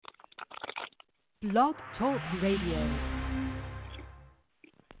Blog Talk Radio.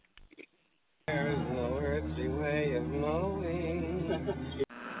 There is no earthly way of knowing.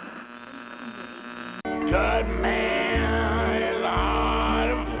 Goodman is out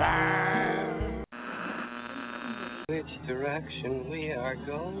of time. Which direction we are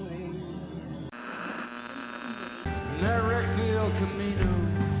going? Directly El Camino.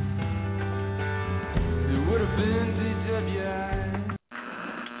 It would have been DWI.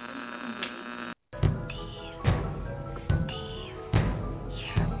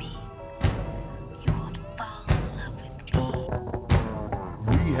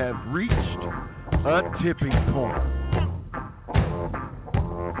 Have reached a tipping point.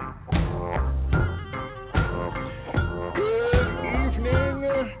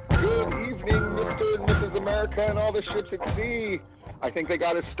 Good evening, Mr. and Mrs. America and all the ships at sea. I think they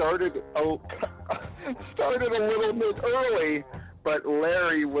got us started a little bit early, but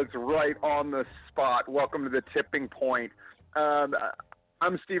Larry was right on the spot. Welcome to the tipping point. I'm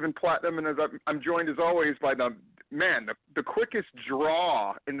Stephen Platinum, and I'm joined as always by the quickest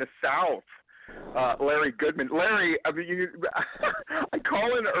draw in the South, Larry Goodman. Larry, I mean, I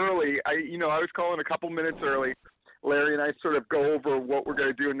call in early. I was calling a couple minutes early. Larry and I sort of go over what we're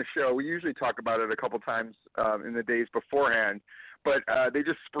going to do in the show. We usually talk about it a couple times in the days beforehand, but they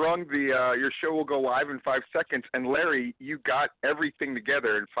just sprung your show will go live in 5 seconds. And Larry, you got everything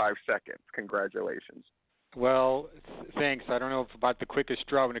together in 5 seconds. Congratulations. Well, thanks. I don't know about the quickest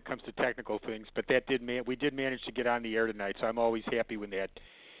draw when it comes to technical things, but we did manage to get on the air tonight, so I'm always happy when that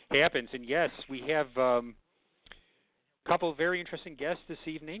happens. And yes, we have a couple of very interesting guests this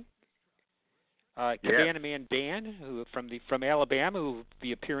evening. Cabana Man Dan, who from Alabama, who will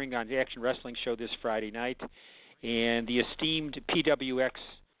be appearing on the Action Wrestling Show this Friday night, and the esteemed PWX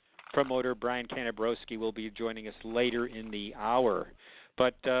promoter Brian Kanabroski will be joining us later in the hour.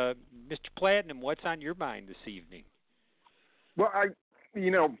 But, Mr. Platinum, what's on your mind this evening? Well,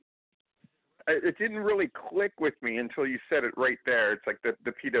 it didn't really click with me until you said it right there. It's like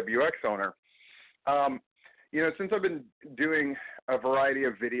the PWX owner. Since I've been doing a variety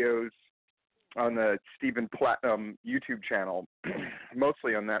of videos on the Stephen Platinum YouTube channel,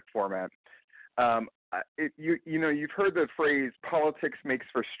 mostly on that format, you've heard the phrase, politics makes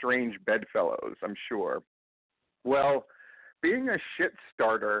for strange bedfellows, I'm sure. Well, being a shit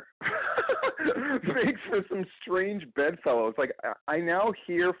starter makes for some strange bedfellows. Like, I now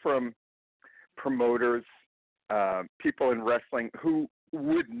hear from promoters, people in wrestling who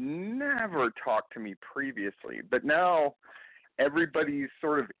would never talk to me previously, but now everybody's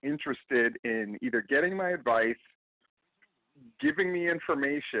sort of interested in either getting my advice, giving me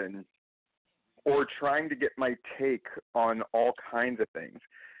information, or trying to get my take on all kinds of things.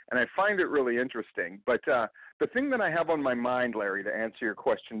 And I find it really interesting. But the thing that I have on my mind, Larry, to answer your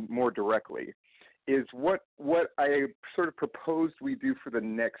question more directly, is what I sort of proposed we do for the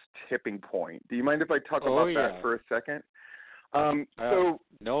next tipping point. Do you mind if I talk about that for a second?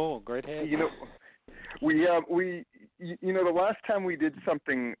 No, go ahead. The last time we did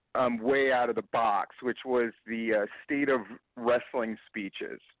something way out of the box, which was the State of Wrestling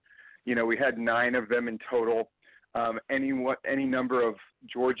speeches. We had 9 of them in total. Any number of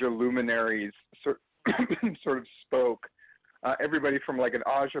Georgia luminaries sort of spoke. Everybody from like an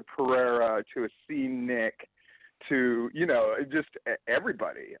Aja Pereira to a C. Nick to, just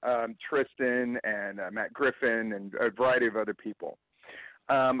everybody. Tristan and Matt Griffin and a variety of other people.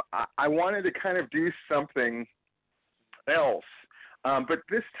 I wanted to kind of do something else, but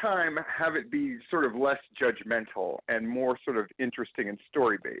this time have it be sort of less judgmental and more sort of interesting and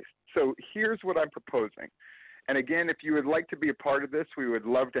story-based. So here's what I'm proposing. And again, if you would like to be a part of this, we would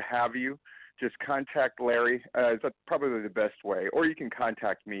love to have you. Just contact Larry. That's probably the best way. Or you can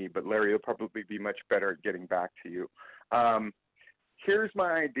contact me, but Larry will probably be much better at getting back to you. Here's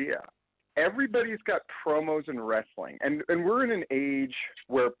my idea. Everybody's got promos in wrestling, and we're in an age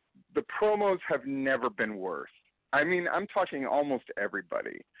where the promos have never been worse. I mean, I'm talking almost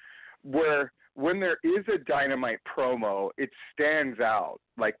everybody, where when there is a Dynamite promo, it stands out,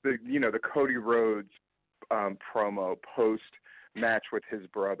 like the Cody Rhodes promo post match with his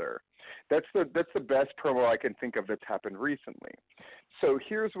brother. That's the best promo I can think of that's happened recently. So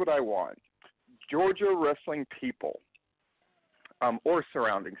here's what I want. Georgia wrestling people, or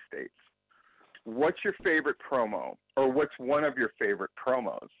surrounding states, what's your favorite promo, or what's one of your favorite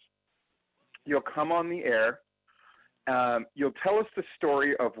promos? You'll come on the air. You'll tell us the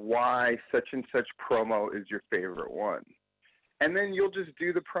story of why such and such promo is your favorite one. And then you'll just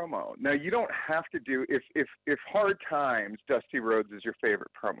do the promo. Now, you don't have to do, if Hard Times, Dusty Rhodes is your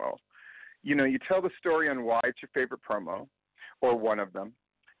favorite promo, you tell the story on why it's your favorite promo, or one of them,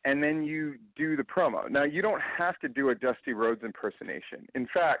 and then you do the promo. Now, you don't have to do a Dusty Rhodes impersonation. In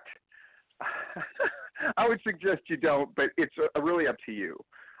fact, I would suggest you don't, but it's really up to you.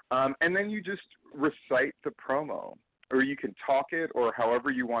 And then you just recite the promo, or you can talk it, or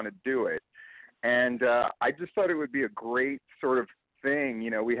however you want to do it. And I just thought it would be a great sort of thing.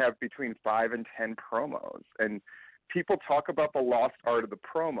 We have between 5 and 10 promos, and people talk about the lost art of the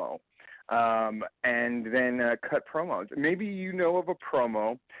promo, and then cut promos. Maybe you know of a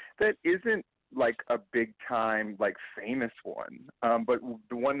promo that isn't like a big time, like famous one, but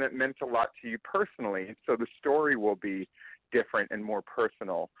the one that meant a lot to you personally. So the story will be different and more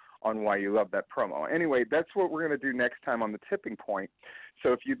personal on why you love that promo. Anyway, that's what we're going to do next time on the Tipping Point.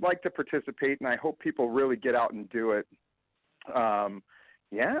 So if you'd like to participate, and I hope people really get out and do it,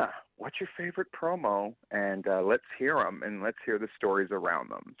 what's your favorite promo? And let's hear them, and let's hear the stories around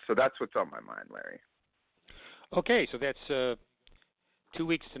them. So that's what's on my mind, Larry. Okay, so that's 2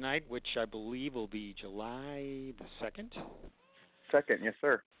 weeks tonight, which I believe will be July the 2nd? 2nd, yes,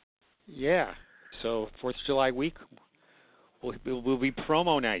 sir. Yeah, so 4th of July week will be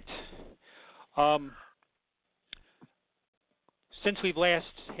promo night. Since we've last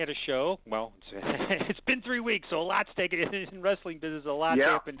had a show, well, it's been 3 weeks, so a lot's taken in wrestling business. A lot's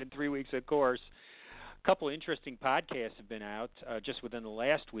happened in 3 weeks, of course. A couple of interesting podcasts have been out just within the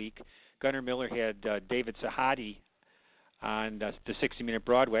last week. Gunnar Miller had David Sahadi on the 60-Minute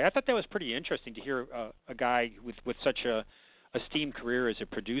Broadway. I thought that was pretty interesting to hear a guy with such a esteemed career as a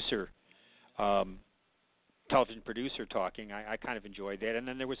producer, television producer, talking. I kind of enjoyed that. And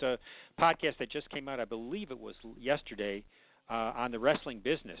then there was a podcast that just came out, I believe it was yesterday, on the wrestling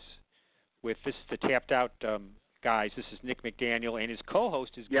business. This is the Tapped Out guys. This is Nick McDaniel, and his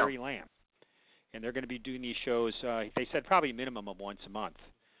co-host is Gary Lamb. And they're going to be doing these shows, they said probably a minimum of once a month.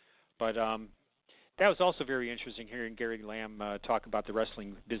 But that was also very interesting, hearing Gary Lamb talk about the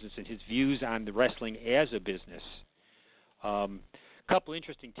wrestling business and his views on the wrestling as a business. A couple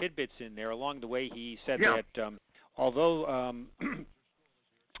interesting tidbits in there. Along the way, he said that although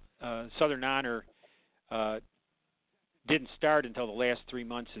Southern Honor didn't start until the last 3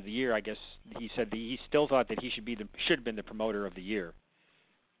 months of the year, I guess he said he still thought that he should have been the promoter of the year,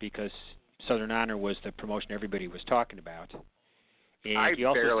 because Southern Honor was the promotion everybody was talking about. And I he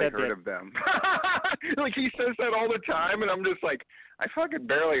also barely said heard of them. Like, he says that all the time, and I'm just like, I fucking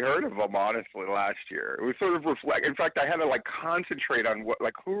barely heard of them, honestly, last year. It was sort of reflect. In fact, I had to, like, concentrate on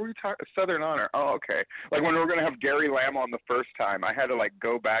who are we talking? Southern Honor. Oh, okay. Like, when we were going to have Gary Lamb on the first time, I had to, like,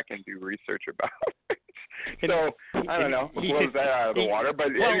 go back and do research about it. So, I don't know, blows that out of the water. But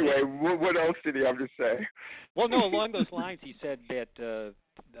anyway, what else did he have to say? Well, no, along those lines, he said that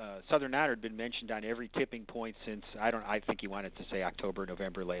Southern Honor had been mentioned on every tipping point since, I think he wanted to say October,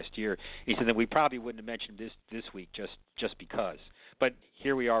 November last year. He said that we probably wouldn't have mentioned this week just because. But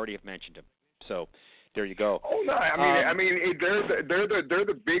here we already have mentioned him. So there you go. Oh no, I mean they're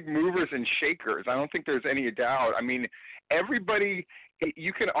the big movers and shakers. I don't think there's any doubt. I mean, everybody,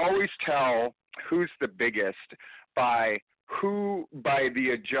 you can always tell who's the biggest by the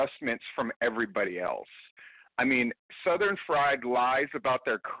adjustments from everybody else. I mean, Southern Fried lies about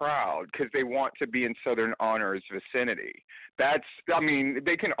their crowd because they want to be in Southern Honor's vicinity.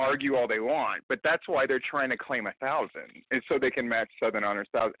 They can argue all they want, but that's why they're trying to claim 1,000, and so they can match Southern Honor's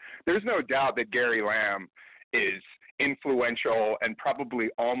 1,000. There's no doubt that Gary Lamb is influential and probably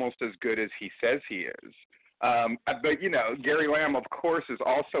almost as good as he says he is. But, Gary Lamb, of course, is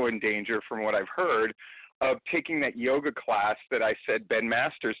also in danger, from what I've heard, of taking that yoga class that I said Ben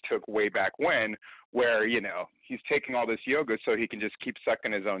Masters took way back when, where, he's taking all this yoga so he can just keep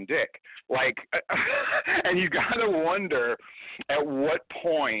sucking his own dick. Like, and you got to wonder at what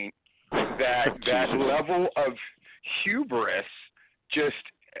point that level of hubris just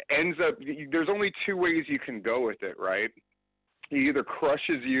ends up, there's only two ways you can go with it, right? He either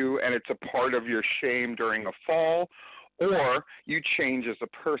crushes you and it's a part of your shame during a fall, or you change as a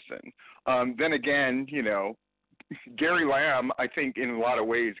person. Then again, Gary Lamb, I think in a lot of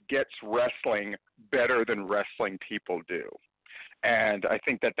ways, gets wrestling better than wrestling people do. And I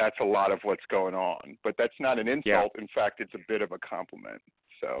think that that's a lot of what's going on. But that's not an insult. Yeah. In fact, it's a bit of a compliment.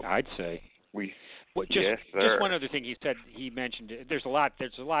 So I'd say. Yes, sir. Just one other thing he mentioned. There's a lot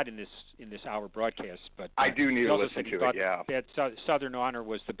in this hour broadcast, but I do need to listen to it. Yeah. That Southern Honor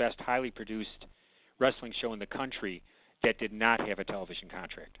was the best highly produced wrestling show in the country that did not have a television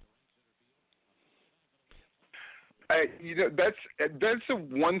contract. That's the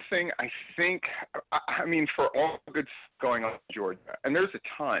one thing I think. I mean, for all the good stuff going on in Georgia, and there's a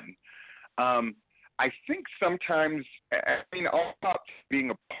ton. I think sometimes, all about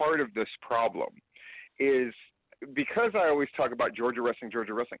being a part of this problem is because I always talk about Georgia wrestling,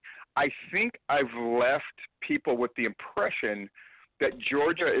 I think I've left people with the impression that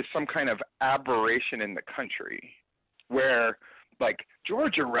Georgia is some kind of aberration in the country, where like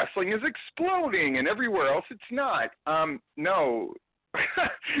Georgia wrestling is exploding and everywhere else it's not. No,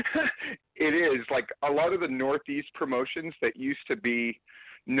 it is. Like a lot of the Northeast promotions that used to be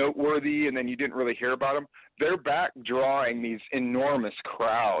noteworthy and then you didn't really hear about them, they're back drawing these enormous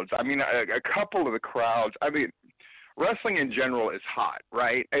crowds. I mean, a couple of the crowds, I mean, wrestling in general is hot,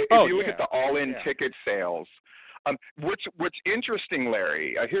 right? If you look at the all-in ticket sales, what's interesting,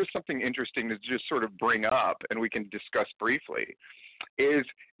 Larry, here's something interesting to just sort of bring up and we can discuss briefly, is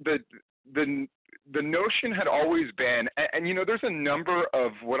the notion had always been, and you know, there's a number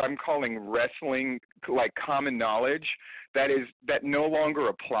of what I'm calling wrestling, like common knowledge, that no longer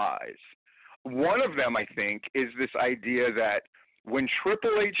applies. One of them, I think, is this idea that when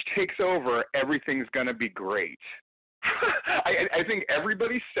Triple H takes over, everything's going to be great. I think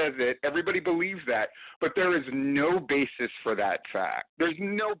everybody says it, everybody believes that, but there is no basis for that fact. There's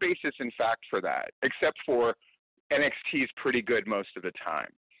no basis in fact for that, except for NXT is pretty good most of the time.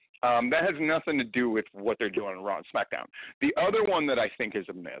 That has nothing to do with what they're doing on Raw and SmackDown. The other one that I think is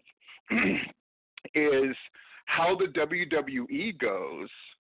a myth is how the WWE goes,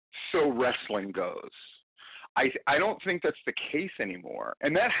 so wrestling goes. I don't think that's the case anymore.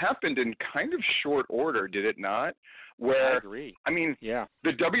 And that happened in kind of short order, did it not? Where, I agree. I mean, yeah.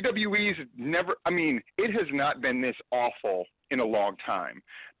 The WWE's never, I mean, it has not been this awful in a long time.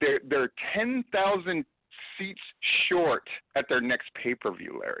 They're 10,000 seats short at their next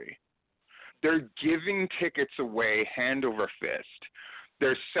pay-per-view, Larry. They're giving tickets away hand over fist.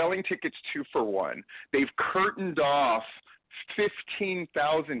 They're selling tickets 2 for 1. They've curtained off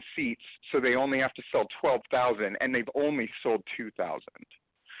 15,000 seats, so they only have to sell 12,000, and they've only sold 2,000.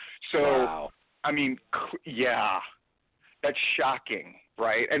 So, wow. I mean, yeah, that's shocking,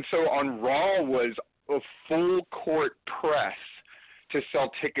 right? And so on Raw was a full court press to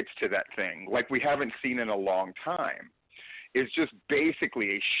sell tickets to that thing, like we haven't seen in a long time. It's just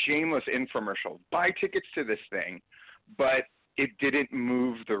basically a shameless infomercial. Buy tickets to this thing, but it didn't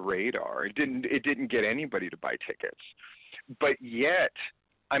move the radar. It didn't get anybody to buy tickets. But yet,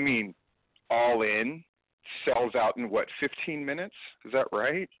 I mean, All In sells out in, 15 minutes? Is that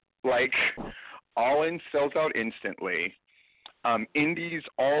right? Like, All In sells out instantly. Indies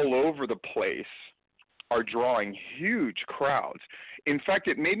all over the place are drawing huge crowds. In fact,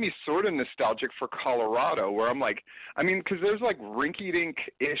 it made me sort of nostalgic for Colorado, where I'm like, I mean, because there's like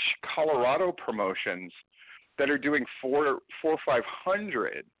rinky-dink-ish Colorado promotions that are doing 400 or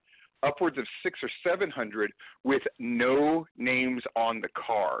 500, upwards of 600 or 700, with no names on the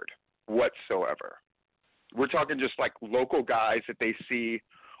card whatsoever. We're talking just like local guys that they see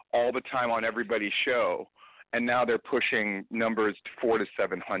all the time on everybody's show, and now they're pushing numbers to 400 to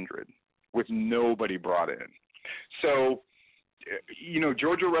 700 with nobody brought in. So, you know,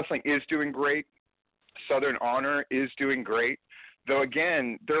 Georgia wrestling is doing great. Southern Honor is doing great, though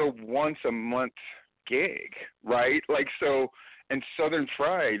again, they're a once-a-month gig, right? Like, so, and Southern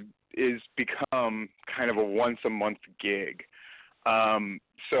Fried is become kind of a once-a-month gig.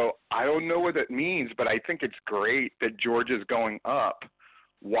 So I don't know what that means, but I think it's great that Georgia's going up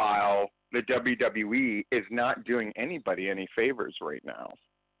while the WWE is not doing anybody any favors right now.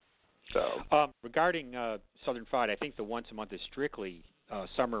 So regarding Southern Fried, I think the once a month is strictly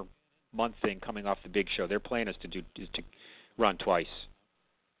summer month thing coming off the big show. Their plan is to run twice,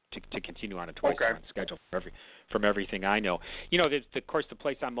 to continue on a twice a month schedule from everything I know. You know, of course, the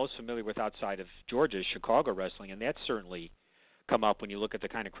place I'm most familiar with outside of Georgia is Chicago wrestling, and that's certainly come up when you look at the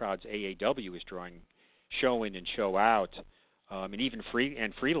kind of crowds AAW is drawing, show in and show out, and even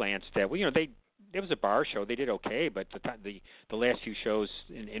freelance. That, well, you know, it was a bar show. They did okay, but the last few shows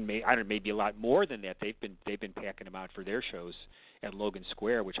in May, I don't know, maybe a lot more than that. They've been packing them out for their shows at Logan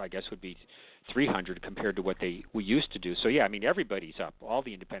Square, which I guess would be 300 compared to what we used to do. So yeah, I mean, everybody's up. All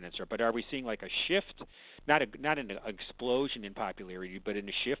the independents are. But are we seeing like a shift? Not an explosion in popularity, but in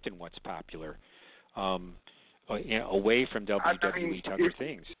a shift in what's popular, away from WWE to other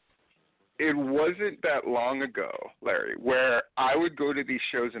things. It wasn't that long ago, Larry, where I would go to these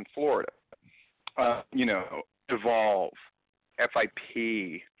shows in Florida. You know, Evolve,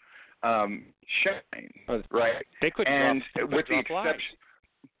 FIP, Shine, right? They couldn't and drop, with the exception,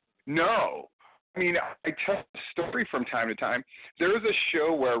 no. I mean, I tell a story from time to time. There was a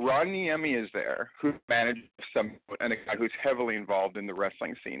show where Ron Niemi is there, who managed and a guy who's heavily involved in the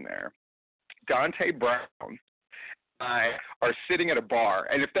wrestling scene there. Dante Brown, I are sitting at a bar,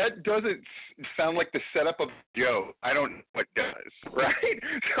 and if that doesn't sound like the setup of a joke, I don't know what does, right?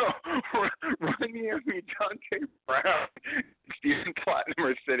 So Ronnie and me, Dante Brown, Stephen Platinum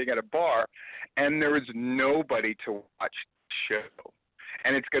are sitting at a bar, and there is nobody to watch the show,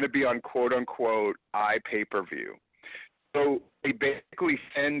 and it's going to be on quote-unquote iPay-per-view. So they basically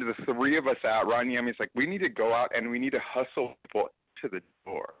send the three of us out. Ron Yemi's like, we need to go out and we need to hustle people to the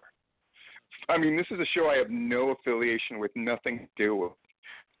door. I mean, this is a show I have no affiliation with, nothing to do with.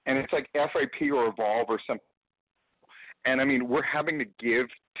 And it's like FIP or Evolve or something. And, I mean, we're having to give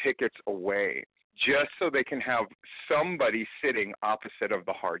tickets away just so they can have somebody sitting opposite of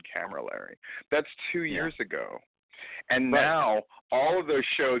the hard camera, Larry. That's 2 years ago. And now all of those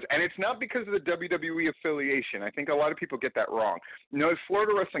shows, and it's not because of the WWE affiliation. I think a lot of people get that wrong. No,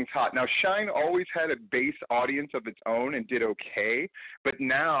 Florida Wrestling's hot. Now, Shine always had a base audience of its own and did okay, but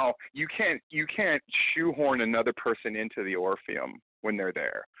now you can't shoehorn another person into the Orpheum when they're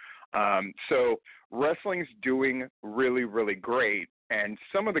there. So wrestling's doing really, really great. And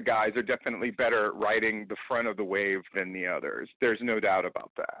some of the guys are definitely better riding the front of the wave than the others. There's no doubt about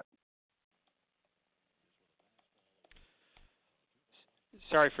that.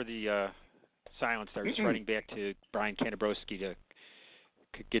 Sorry for the silence. I was running back to Brian Kanabroski to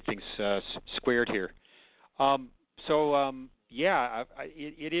get things squared here. It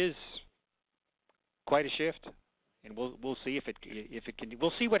is quite a shift, and we'll see if it can.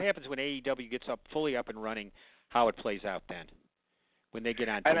 We'll see what happens when AEW gets fully up and running. How it plays out then when they get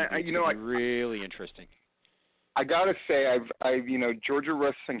on TV. It's going to be really interesting. I gotta say, I've Georgia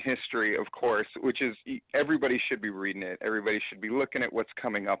Wrestling History, of course, which is everybody should be reading it. Everybody should be looking at what's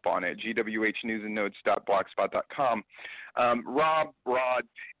coming up on it. gwhnewsandnotes.blogspot.com. Rod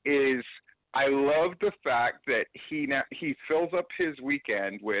is. I love the fact that he fills up his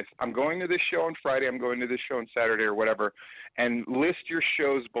weekend with, I'm going to this show on Friday, I'm going to this show on Saturday or whatever, and list your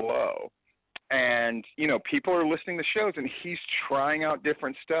shows below. And, people are listening to shows, and he's trying out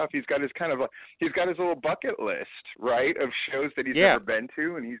different stuff. He's got his he's got his little bucket list, right, of shows that he's never been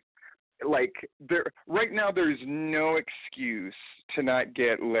to. And he's like, right now there's no excuse to not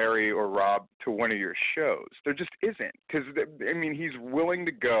get Larry or Rob to one of your shows. There just isn't. Because, he's willing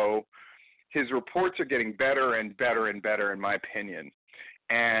to go. His reports are getting better and better and better, in my opinion.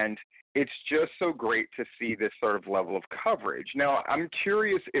 And it's just so great to see this sort of level of coverage. Now, I'm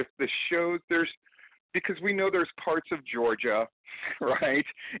curious if the shows because we know there's parts of Georgia, right,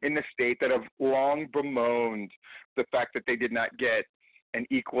 in the state that have long bemoaned the fact that they did not get an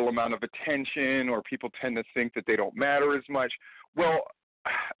equal amount of attention, or people tend to think that they don't matter as much. Well,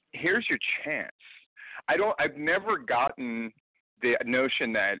 here's your chance. I've never gotten the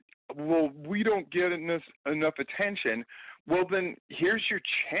notion that, we don't get enough attention. Well, then here's your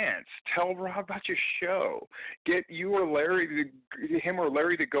chance. Tell Rob about your show. Get him or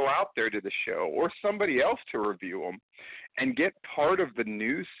Larry to go out there to the show, or somebody else to review them, and get part of the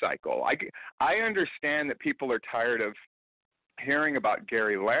news cycle. I understand that people are tired of hearing about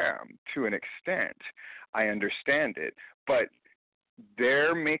Gary Lamb to an extent. I understand it, but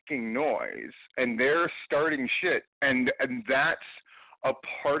they're making noise and they're starting shit, and that's a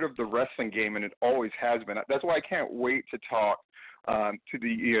part of the wrestling game, and it always has been. That's why I can't wait to talk to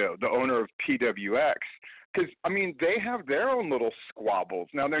the owner of PWX, because they have their own little squabbles.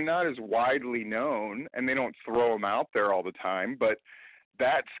 Now, they're not as widely known, and they don't throw them out there all the time, but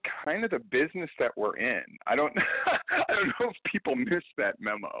that's kind of the business that we're in. I don't know if people miss that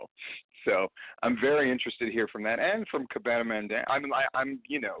memo. So I'm very interested to hear from that, and from Cabana Mandan.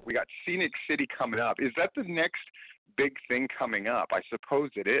 We got Scenic City coming up. Is that the next big thing coming up? I suppose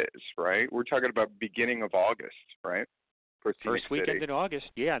it is, right? We're talking about beginning of August, right? First weekend in August,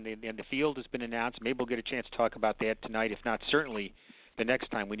 yeah, and the field has been announced. Maybe we'll get a chance to talk about that tonight. If not, certainly the next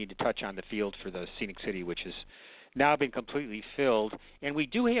time we need to touch on the field for the Scenic City, which has now been completely filled. And we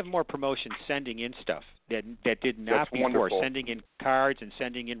do have more promotions sending in stuff that did not That's before, wonderful. sending in cards and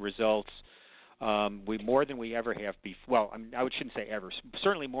sending in results. More than we ever have before. Well, I shouldn't say ever.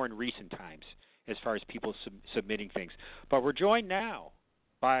 Certainly more in recent times, as far as people submitting things. But we're joined now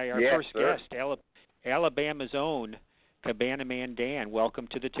by our first guest, Alabama's own Cabana Man Dan. Welcome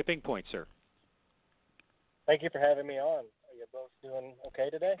to the Tipping Point, sir. Thank you for having me on. Are you both doing okay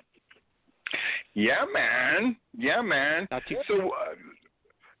today? Yeah, man. So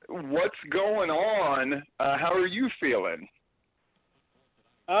what's going on? How are you feeling?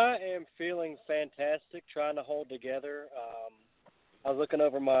 I am feeling fantastic, trying to hold together. I was looking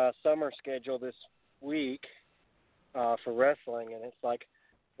over my summer schedule this week for wrestling, and it's like,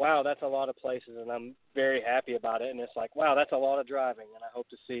 wow, that's a lot of places, and I'm very happy about it, and it's like, wow, that's a lot of driving, and I hope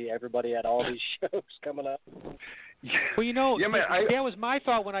to see everybody at all these shows coming up. Well, you know, Yeah, man, that was my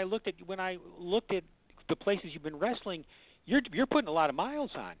thought when I looked at the places you've been wrestling. You're putting a lot of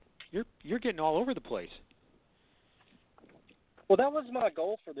miles on. You're getting all over the place. Well, that was my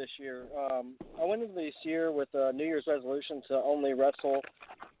goal for this year. I went into this year with a New Year's resolution to only wrestle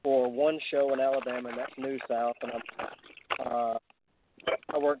for one show in Alabama, and that's New South. And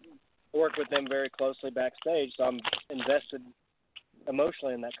I work with them very closely backstage, so I'm invested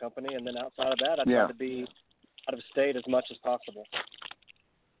emotionally in that company. And then outside of that, I try to be out of state as much as possible.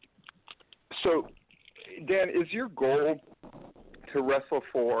 So, Dan, is your goal to wrestle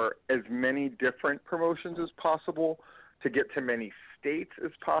for as many different promotions as possible, to get to many states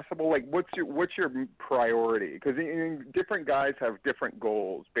as possible? Like, what's your priority? Because different guys have different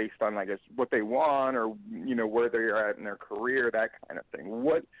goals based on, I guess, what they want, or where they're at in their career, that kind of thing.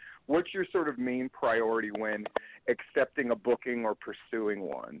 What's your sort of main priority when accepting a booking or pursuing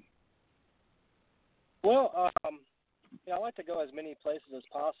one? Well, I like to go as many places as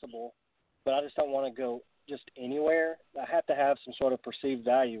possible, but I just don't want to go just anywhere. I have to have some sort of perceived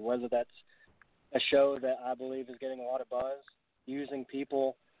value, whether that's a show that I believe is getting a lot of buzz, using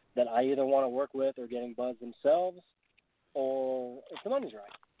people that I either want to work with or getting buzz themselves, or if the money's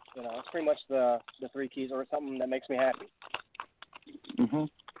right. It's pretty much the three keys, or something that makes me happy. Mm-hmm.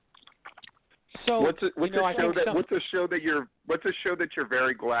 So what's a show that you're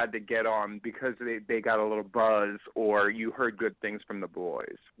very glad to get on because they got a little buzz, or you heard good things from the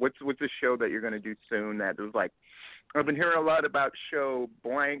boys? What's a show that you're going to do soon that is like, I've been hearing a lot about show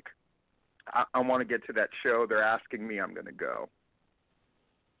blank. I want to get to that show. They're asking me, I'm going to go.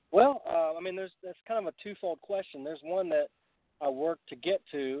 Well, that's kind of a twofold question. There's one that I work to get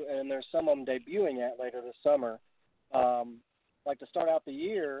to, and there's some I'm debuting at later this summer. Like to start out the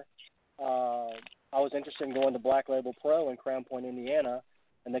year, I was interested in going to Black Label Pro in Crown Point, Indiana,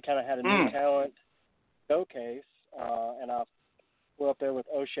 and they kind of had a new talent showcase, and I flew up there with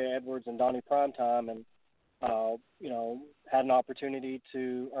O'Shea Edwards and Donnie Primetime, and had an opportunity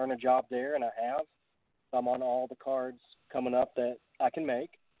to earn a job there, and I have. I'm on all the cards coming up that I can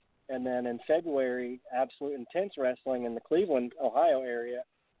make. And then in February, Absolute Intense Wrestling in the Cleveland, Ohio area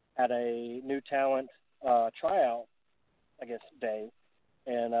had a new talent tryout, day.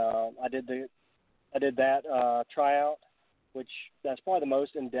 And I did that tryout, which that's probably the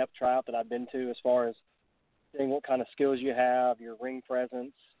most in-depth tryout that I've been to as far as seeing what kind of skills you have, your ring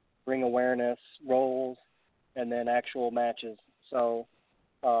presence, ring awareness, roles, and then actual matches. So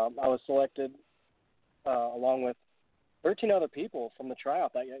I was selected along with 13 other people from the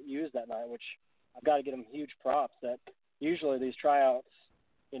tryout that got used that night, which I've got to give them huge props. That usually these tryouts,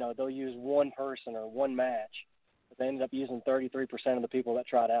 they'll use one person or one match, but they ended up using 33% of the people that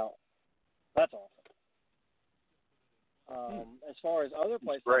tried out. That's awesome. As far as other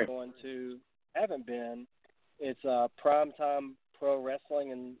places I'm going to, haven't been, it's Primetime Pro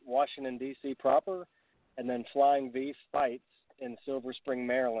Wrestling in Washington, D.C. proper, and then Flying V Fights in Silver Spring,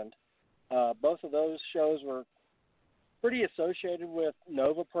 Maryland. Both of those shows were pretty associated with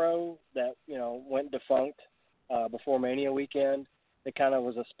Nova Pro that, went defunct before Mania weekend. It kind of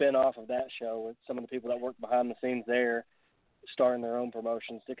was a spin-off of that show with some of the people that worked behind the scenes there starting their own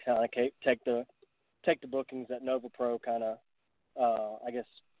promotions to kind of take the bookings that Nova Pro kind of,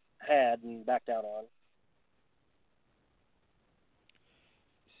 had and backed out on.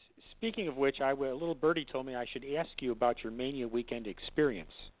 Speaking of which, a little birdie told me I should ask you about your Mania weekend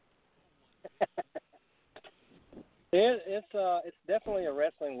experience. It's definitely a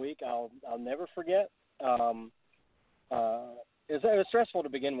wrestling week I'll never forget. It was stressful to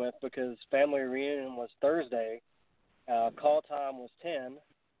begin with because family reunion was Thursday. Call time was 10.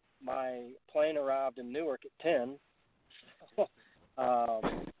 My plane arrived in Newark at 10. I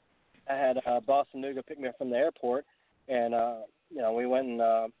had Boston Nuga pick me up from the airport, and we went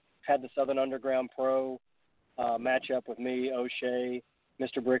and had the Southern Underground Pro matchup with me, O'Shea,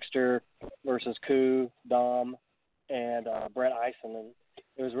 Mr. Brickster versus Koo, Dom, and Brett Eisen. And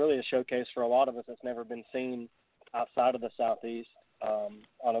it was really a showcase for a lot of us that's never been seen outside of the Southeast on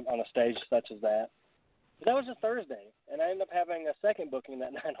a stage such as that. But that was just Thursday, and I ended up having a second booking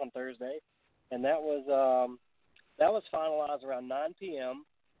that night on Thursday, and that was finalized around 9 p.m.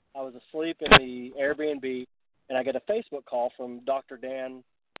 I was asleep in the Airbnb, and I get a Facebook call from Dr. Dan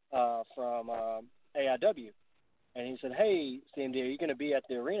from AIW. And he said, "Hey, CMD, are you going to be at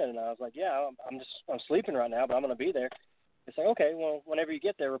the arena?" And I was like, "Yeah, I'm sleeping right now, but I'm going to be there." It's like, "Okay, well, whenever you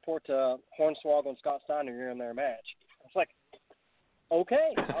get there, report to Hornswoggle and Scott Steiner. You're in their match." I was like,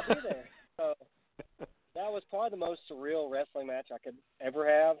 "Okay, I'll be there." So that was probably the most surreal wrestling match I could ever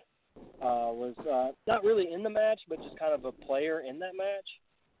have. was not really in the match, but just kind of a player in that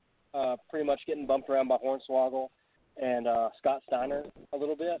match. Pretty much getting bumped around by Hornswoggle and Scott Steiner a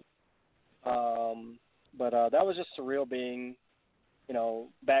little bit. But that was just surreal being,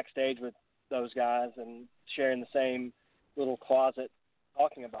 backstage with those guys and sharing the same little closet,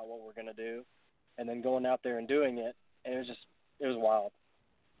 talking about what we're going to do, and then going out there and doing it. And it was wild.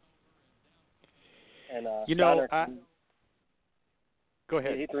 And Steiner, go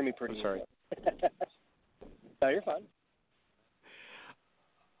ahead. He threw me pretty. I'm sorry. No, you're fine.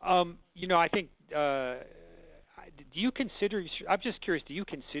 I think. Do you consider? I'm just curious. Do you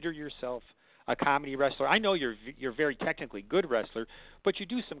consider yourself a comedy wrestler? I know you're very technically good wrestler, but you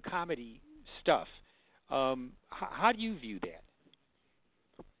do some comedy stuff. How do you view that?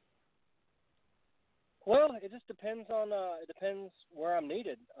 Well, it just depends on. It depends where I'm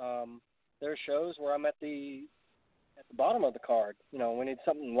needed. There are shows where I'm at the bottom of the card. We need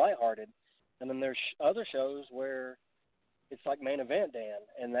something lighthearted, and then there's other shows where it's like main event, Dan,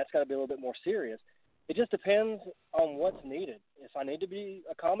 and that's got to be a little bit more serious. It just depends on what's needed. If I need to be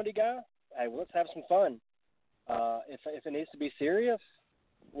a comedy guy, hey, well, let's have some fun. If it needs to be serious,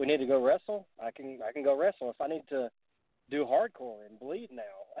 we need to go wrestle. I can go wrestle. If I need to do hardcore and bleed now,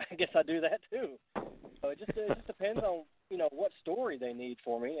 I guess I do that too. So it just depends on what story they need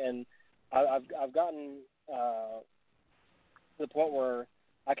for me, and I've gotten to the point where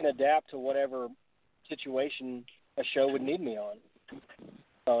I can adapt to whatever situation a show would need me on.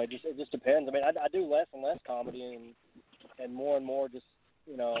 So it just depends. I mean, I do less and less comedy and more just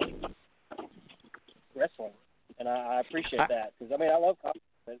wrestling, and I appreciate that because I love comedy,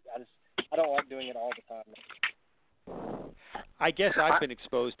 but I don't like doing it all the time. I guess I've been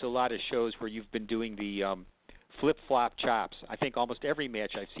exposed to a lot of shows where you've been doing the flip-flop chops. I think almost every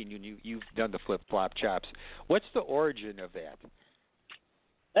match I've seen you've done the flip-flop chops. What's the origin of that?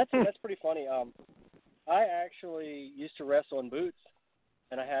 That's pretty funny. I actually used to wrestle in boots,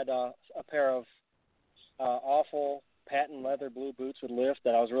 and I had a pair of awful patent leather blue boots with lift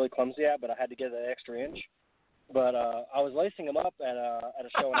that I was really clumsy at, but I had to get an extra inch. But I was lacing them up at a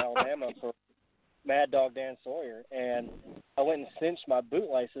show in Alabama for Mad Dog Dan Sawyer, and I went and cinched my boot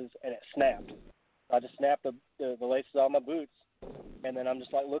laces, and it snapped. I just snapped the laces on my boots, and then I'm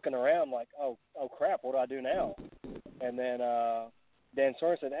just like looking around like, oh crap, what do I do now? And then Dan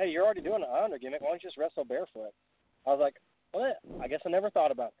Sawyer said, hey, you're already doing an honor gimmick. Why don't you just wrestle barefoot? I was like, what? I guess I never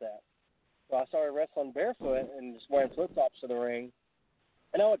thought about that. So I started wrestling barefoot and just wearing flip-flops to the ring.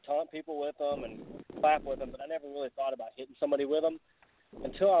 And I would taunt people with them and clap with them, but I never really thought about hitting somebody with them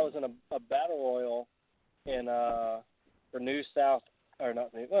until I was in a battle royal in for New South, or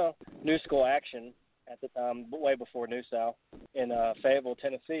not New, well, New School Action at the time, way before New South, in Fayetteville,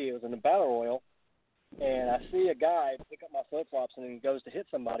 Tennessee. It was in a battle royal. And I see a guy pick up my flip-flops and then goes to hit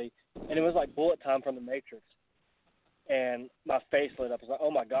somebody, and it was like bullet time from the Matrix. And my face lit up. I was like,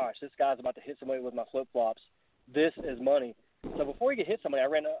 oh, my gosh, this guy's about to hit somebody with my flip-flops. This is money. So before he could hit somebody, I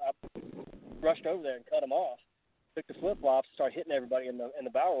rushed over there and cut him off, took the flip-flops, started hitting everybody in the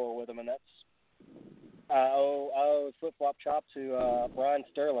barrel roll with them, and that's I owe a flip-flop chop to Brian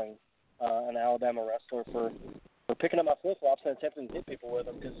Sterling, an Alabama wrestler, for picking up my flip-flops and attempting to hit people with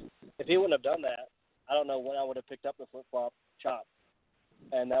them, because if he wouldn't have done that, I don't know when I would have picked up the flip-flop chop.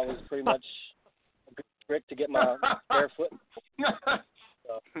 And that was pretty much a good trick to get my bare foot.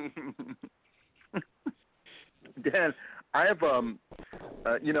 So. Dan, I have, I'm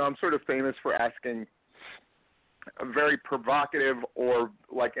sort of famous for asking a very provocative or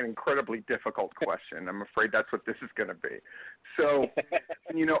like an incredibly difficult question. I'm afraid that's what this is going to be. So,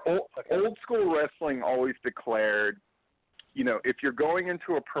 old school wrestling always declared, if you're going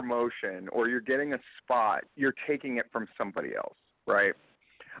into a promotion or you're getting a spot, you're taking it from somebody else, right?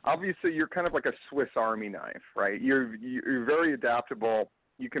 Obviously, you're kind of like a Swiss Army knife, right? You're very adaptable.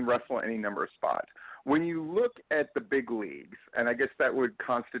 You can wrestle any number of spots. When you look at the big leagues, and I guess that would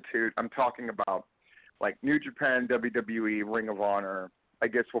constitute, I'm talking about like New Japan, WWE, Ring of Honor, I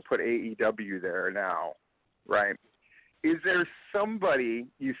guess we'll put AEW there now, right? Is there somebody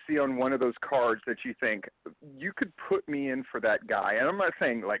you see on one of those cards that you think, you could put me in for that guy? And I'm not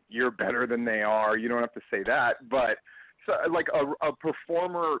saying like you're better than they are. You don't have to say that. But so, like a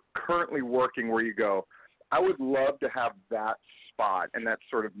performer currently working where you go, I would love to have that spot and that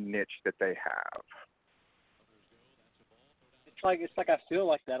sort of niche that they have. It's like I feel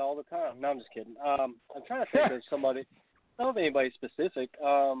like that all the time. No, I'm just kidding. I'm trying to think of somebody. I don't know of anybody specific.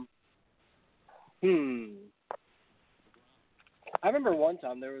 I remember one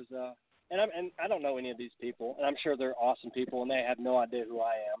time there was and I don't know any of these people, and I'm sure they're awesome people, and they have no idea who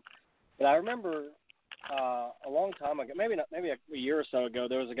I am. But I remember a long time ago, maybe a year or so ago,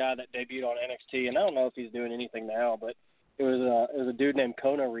 there was a guy that debuted on NXT, and I don't know if he's doing anything now, but it was a dude named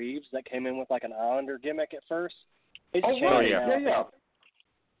Kona Reeves that came in with like an Islander gimmick at first. He's yeah.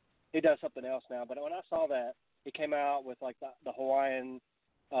 He does something else now, but when I saw that, he came out with like the Hawaiian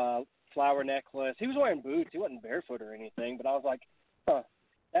flower necklace. He was wearing boots. He wasn't barefoot or anything, but I was like, huh,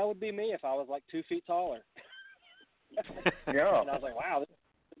 that would be me if I was like 2 feet taller. Yeah. And I was like, wow,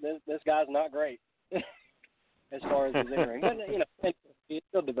 this guy's not great as far as his in-ring. But, he's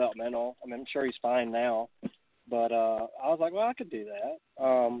still developmental. I mean, I'm sure he's fine now. But I was like, well, I could do that.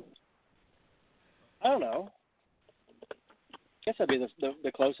 I don't know. I guess that'd be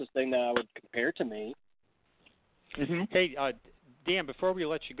the closest thing that I would compare to me. Mm-hmm. Hey, Dan, before we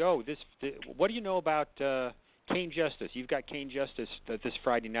let you go, what do you know about Kane Justice? You've got Kane Justice this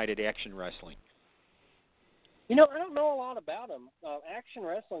Friday night at Action Wrestling. I don't know a lot about him. Action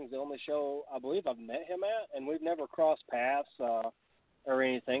Wrestling is the only show I believe I've met him at, and we've never crossed paths or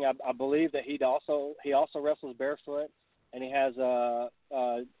anything. I believe that he also wrestles barefoot, and he has a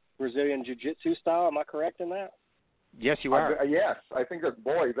Brazilian Jiu-Jitsu style. Am I correct in that? Yes, you are. Yes, I think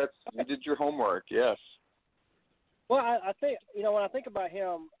you did your homework. Yes. Well, I think when I think about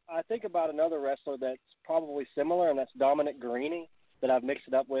him, I think about another wrestler that's probably similar, and that's Dominic Guarini, that I've mixed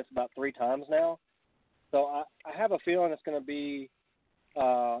it up with about 3 times now. So I have a feeling it's going to be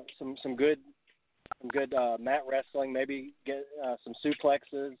some good mat wrestling, maybe get some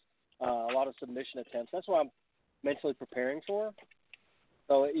suplexes, a lot of submission attempts. That's what I'm mentally preparing for.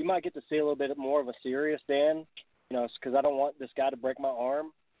 So you might get to see a little bit more of a serious Dan, because I don't want this guy to break my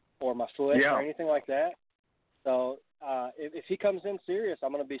arm or my foot or anything like that. So if he comes in serious,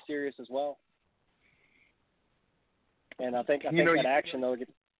 I'm going to be serious as well. And I think that action, though,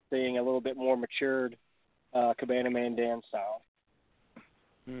 gets seeing a little bit more matured Cabana Man Dan style.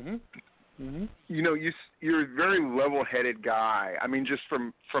 Mm-hmm. Mm-hmm. You're a very level-headed guy. I mean, just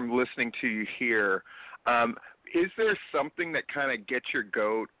from listening to you here, is there something that kind of gets your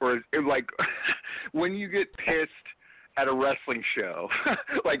goat, or is it like when you get pissed at a wrestling show,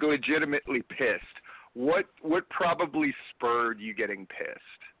 like legitimately pissed? What probably spurred you getting pissed,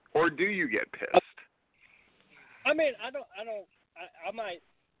 or do you get pissed? I mean, I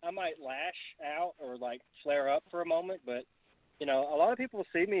might lash out or like flare up for a moment, but a lot of people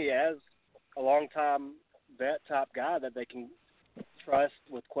see me as a long-time vet type guy that they can trust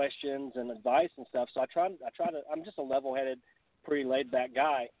with questions and advice and stuff. So I try to. I'm just a level-headed, pretty laid-back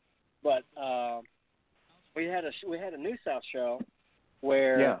guy. But we had a New South show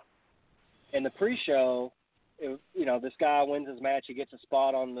where in the pre-show, this guy wins his match. He gets a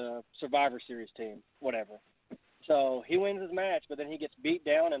spot on the Survivor Series team, whatever. So he wins his match, but then he gets beat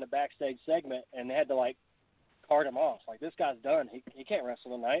down in a backstage segment, and they had to cart him off. Like, this guy's done. He can't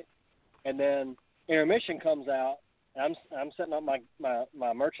wrestle tonight. And then intermission comes out, and I'm setting up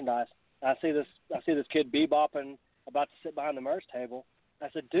my merchandise. And I see this kid bebopping, about to sit behind the merch table. I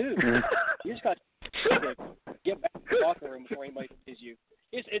said, dude, you just got to get back to the locker room before anybody sees you.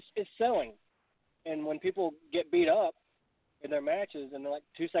 It's selling. And when people get beat up in their matches, and then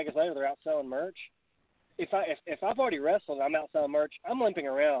 2 seconds later they're out selling merch, if I've already wrestled and I'm out selling merch, I'm limping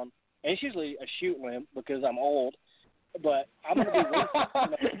around, and it's usually a shoot limp because I'm old. But I'm going to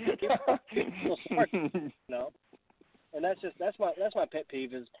be limping, And that's my pet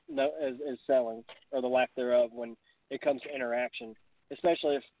peeve is selling, or the lack thereof, when it comes to interaction,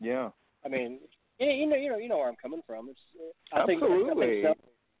 especially if I mean, you know where I'm coming from. I think selling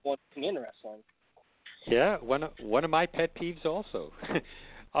one thing in wrestling. Yeah, one of my pet peeves also.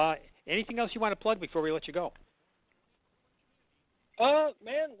 Anything else you want to plug before we let you go?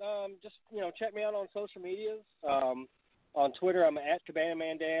 Just check me out on social medias. On Twitter, I'm at Cabana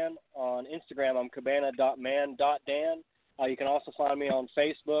Man Dan. On Instagram, I'm cabana.man.dan. You can also find me on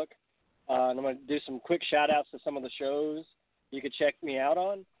Facebook. And I'm going to do some quick shout-outs to some of the shows you could check me out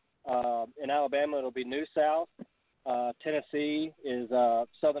on. In Alabama, it'll be New South. Tennessee is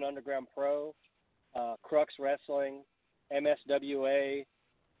Southern Underground Pro, Crux Wrestling, MSWA,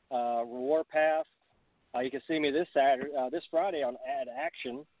 Warpath. You can see me this Friday on Ad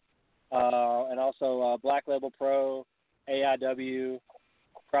Action, and also Black Label Pro, AIW,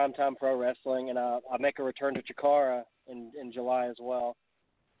 Primetime Pro Wrestling, and I make a return to Chikara in July as well.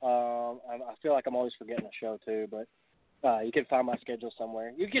 I feel like I'm always forgetting a show too, but you can find my schedule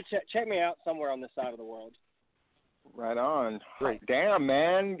somewhere. You can check me out somewhere on this side of the world. Right on. Great. Damn,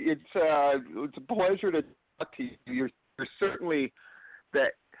 man, it's a pleasure to talk to you. You're certainly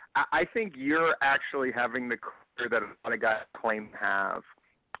that. I think you're actually having the career that a lot of guys claim to have.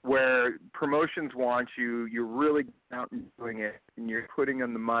 where promotions want you, you're really out and doing it, and you're putting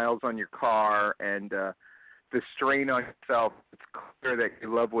in the miles on your car and the strain on yourself. It's clear that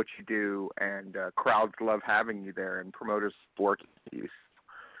you love what you do, and crowds love having you there, and promoters working with you.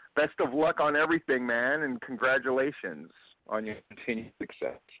 Best of luck on everything, man, and congratulations on your continued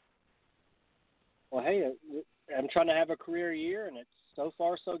success. Well, hey, I'm trying to have a career year, and it's so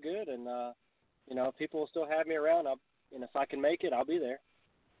far so good. And if people will still have me around, and if I can make it, I'll be there.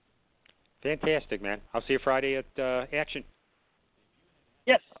 Fantastic, man. I'll see you Friday at Action.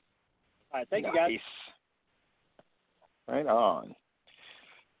 Yes. All right. Thank you, guys. Right on.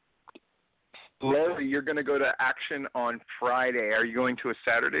 Larry, you're going to go to Action on Friday. Are you going to a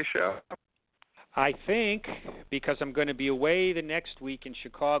Saturday show? I think, because I'm going to be away the next week in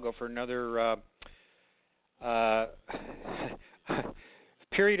Chicago for another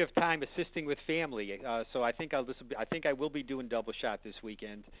period of time assisting with family. So I think I will be doing double shot this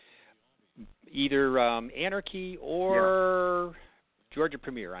weekend, either Anarchy or Georgia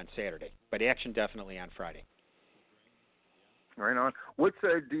Premiere on Saturday, but Action definitely on Friday. Right on.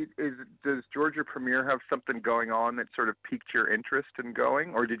 Does Georgia Premiere have something going on that sort of piqued your interest in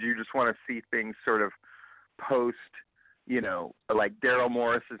going, or did you just want to see things sort of post, like Daryl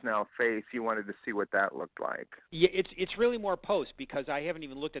Morris is now face? You wanted to see what that looked like. Yeah, it's really more post, because I haven't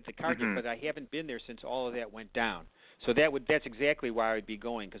even looked at the card yet, but I haven't been there since all of that went down. So that's exactly why I'd be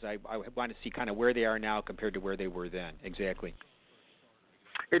going, because I want to see kind of where they are now compared to where they were then. Exactly.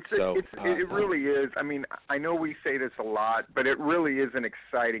 It really is. I mean, I know we say this a lot, but it really is an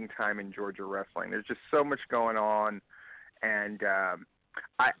exciting time in Georgia wrestling. There's just so much going on, and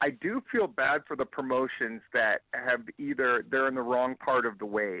I do feel bad for the promotions that have they're in the wrong part of the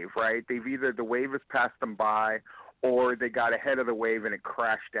wave, right? The wave has passed them by, or they got ahead of the wave and it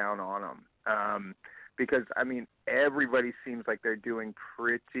crashed down on them. Because, I mean, everybody seems like they're doing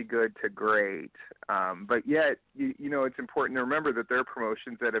pretty good to great. But yet, it's important to remember that there are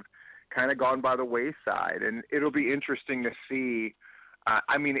promotions that have kind of gone by the wayside. And it'll be interesting to see.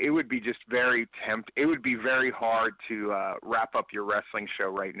 It would be just it would be very hard to wrap up your wrestling show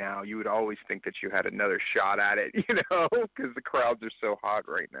right now. You would always think that you had another shot at it, because the crowds are so hot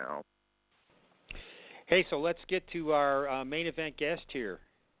right now. Hey, so let's get to our main event guest here.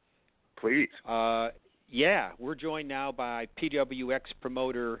 Please. We're joined now by PWX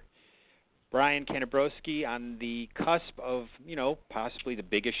promoter Brian Kanabroski on the cusp of, possibly the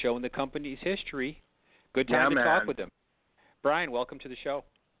biggest show in the company's history. Good time to talk with him. Brian, welcome to the show.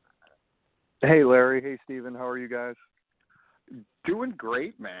 Hey, Larry. Hey, Steven. How are you guys? Doing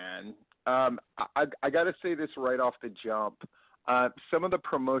great, man. I got to say this right off the jump. Some of the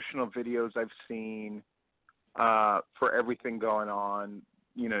promotional videos I've seen for everything going on,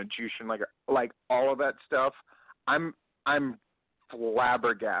 Jushin, like all of that stuff, I'm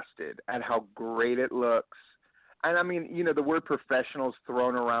flabbergasted at how great it looks. And I mean, the word professional is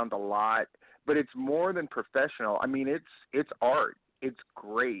thrown around a lot, but it's more than professional. I mean, it's art. It's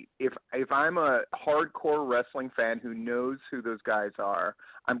great. If I'm a hardcore wrestling fan who knows who those guys are,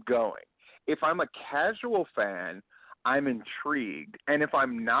 I'm going. If I'm a casual fan, I'm intrigued. And if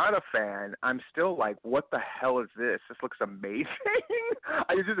I'm not a fan, I'm still like, what the hell is this? This looks amazing.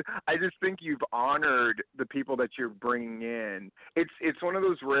 I just think you've honored the people that you're bringing in. It's one of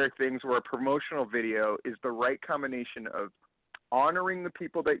those rare things where a promotional video is the right combination of honoring the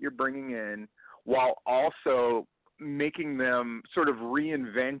people that you're bringing in while also making them, sort of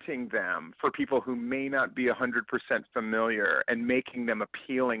reinventing them for people who may not be 100% familiar, and making them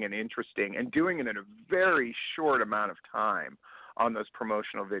appealing and interesting, and doing it in a very short amount of time on those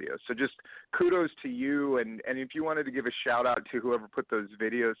promotional videos. So just kudos to you, and if you wanted to give a shout out to whoever put those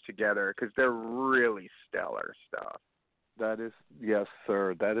videos together, because they're really stellar stuff. That is, yes,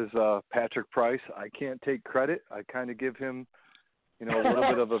 sir. That is Patrick Price. I can't take credit. I kind of give him, a little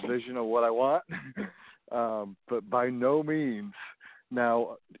bit of a vision of what I want. But by no means.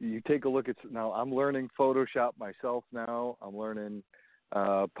 Now, you take a look at, now I'm learning Photoshop myself now. I'm learning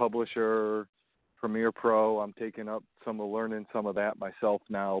Publisher, Premiere Pro. I'm taking up learning some of that myself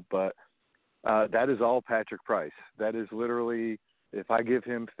now. But that is all Patrick Price. That is literally, if I give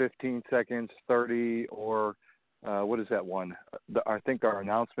him 15 seconds, 30, or what is that one? I think our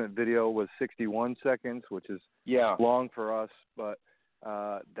announcement video was 61 seconds, which is long for us, but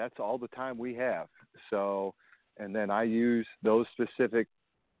that's all the time we have. So, and then I use those specific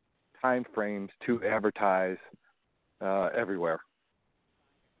time frames to advertise everywhere.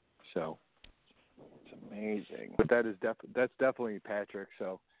 So it's amazing. But that's definitely Patrick.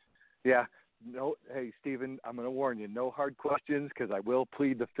 So, yeah. No, hey, Steven, I'm going to warn you, no hard questions, because I will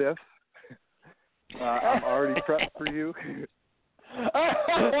plead the fifth. I'm already prepped for you.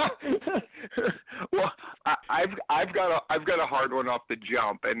 Well, I've got a hard one off the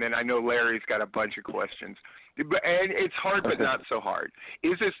jump, and then I know Larry's got a bunch of questions. And it's hard, but not so hard.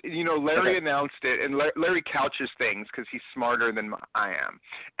 Is this, Larry announced it, and Larry couches things because he's smarter than I am.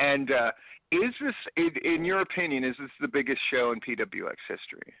 And is this, in your opinion, is this the biggest show in PWX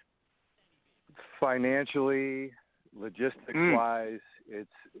history? Financially, logistics-wise, it's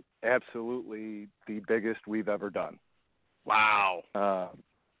absolutely the biggest we've ever done. Wow.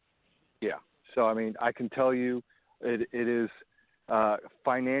 Yeah. So, I mean, I can tell you it is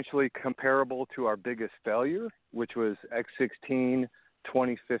financially comparable to our biggest failure, which was X16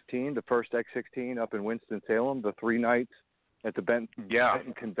 2015, the first X16 up in Winston-Salem, the 3 nights at the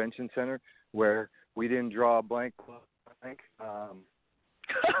Benton Convention Center, where we didn't draw a blank. It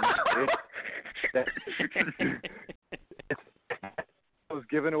was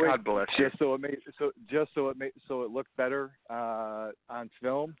given away. God bless you. Just so it looked better on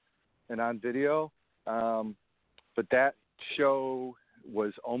film and on video. But that show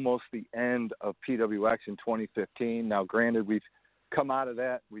was almost the end of PWX in 2015. Now, granted, we've come out of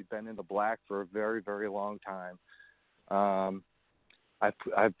that. We've been in the black for a very, very long time.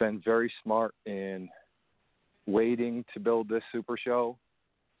 I've been very smart in waiting to build this super show,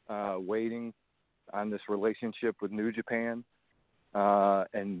 waiting on this relationship with New Japan,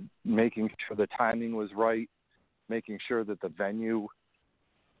 and making sure the timing was right, making sure that the venue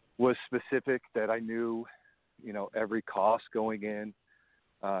was specific, that I knew, every cost going in,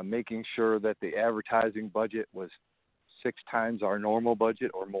 making sure that the advertising budget was 6 times our normal budget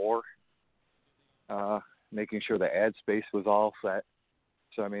or more, making sure the ad space was all set.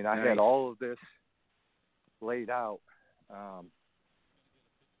 So, I mean, I had all of this laid out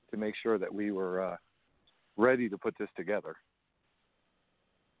to make sure that we were ready to put this together.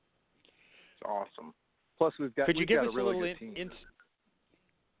 It's awesome. Plus, we've got a really good team.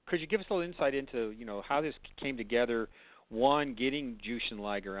 Could you give us a little insight into, how this came together? 1, getting Jushin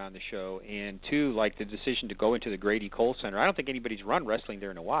Liger on the show, and 2, like the decision to go into the Grady Cole Center. I don't think anybody's run wrestling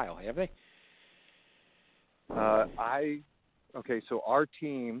there in a while, have they? So our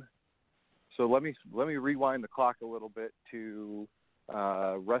team. So let me rewind the clock a little bit to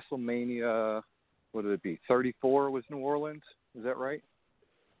WrestleMania. What did it be? 34 was New Orleans. Is that right?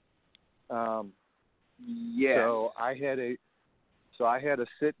 Yeah. So I had a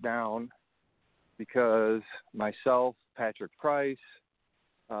sit down because myself, Patrick Price,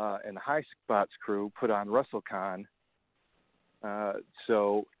 and the High Spots crew put on WrestleCon.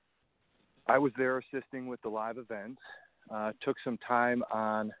 So I was there assisting with the live events. Took some time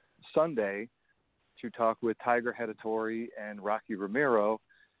on Sunday to talk with Tiger Hedatory and Rocky Romero,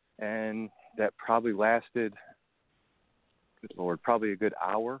 and that probably lasted, good Lord, probably a good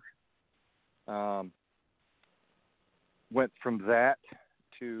hour. Went from that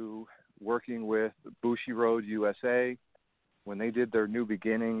to working with Bushiroad USA when they did their new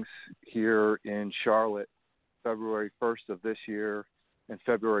beginnings here in Charlotte, February 1st of this year and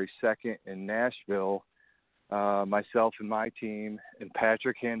February 2nd in Nashville. Myself and my team and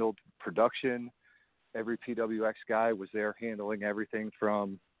Patrick handled production. Every PWX guy was there handling everything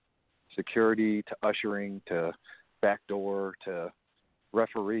from security to ushering to backdoor to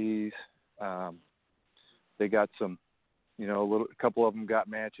referees. They got some, a couple of them got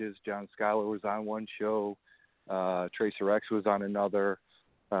matches. John Schuyler was on one show. Tracer X was on another.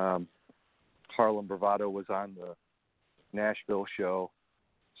 Harlem Bravado was on the Nashville show.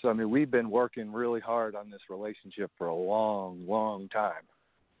 So, I mean, we've been working really hard on this relationship for a long, long time.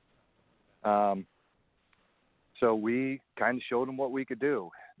 So we kind of showed them what we could do.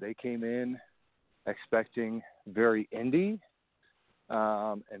 They came in expecting very indie,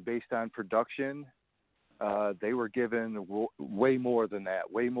 and based on production, they were given way more than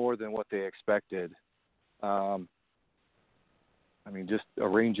that, way more than what they expected. I mean, just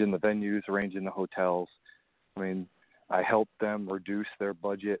arranging the venues, arranging the hotels. I mean, I helped them reduce their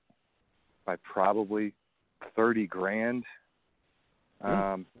budget by probably $30,000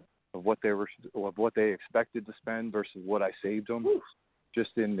 of what they expected to spend versus what I saved them,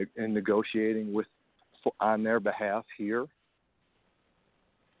 just in negotiating on their behalf here.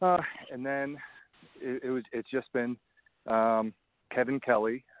 And then it's just been Kevin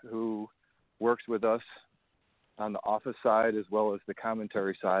Kelly, who works with us on the office side as well as the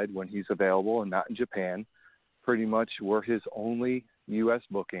commentary side when he's available and not in Japan. Pretty much we're his only U.S.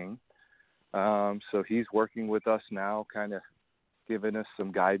 booking. So he's working with us now, kind of giving us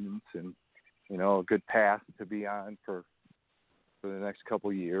some guidance and, a good path to be on for the next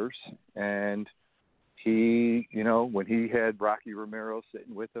couple of years. And he, when he had Rocky Romero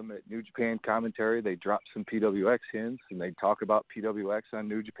sitting with him at New Japan commentary, they dropped some PWX hints, and they talk about PWX on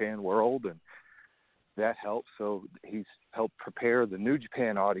New Japan World, and that helps. So he's helped prepare the New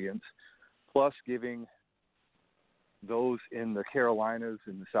Japan audience, plus giving those in the Carolinas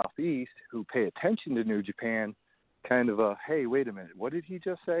and the Southeast who pay attention to New Japan kind of a, hey, wait a minute, what did he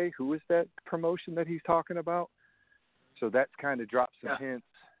just say? Who is that promotion that he's talking about? So that's kind of dropped some hints.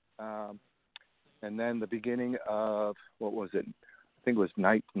 And then the beginning of, what was it? I think it was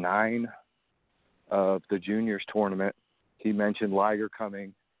night 9 of the juniors tournament. He mentioned Liger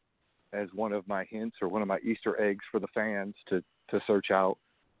coming as one of my hints or one of my Easter eggs for the fans to search out.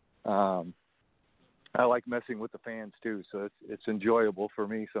 I like messing with the fans too, so it's enjoyable for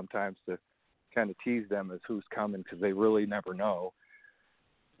me sometimes to kind of tease them as who's coming because they really never know.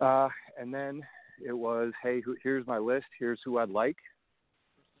 And then it was, hey, here's my list. Here's who I'd like.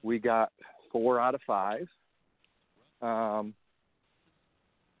 We got 4 out of 5.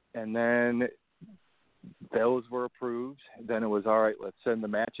 And then those were approved. Then it was, all right, let's send the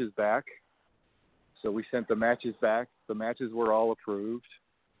matches back. So we sent the matches back. The matches were all approved.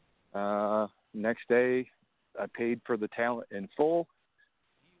 Next day, I paid for the talent in full.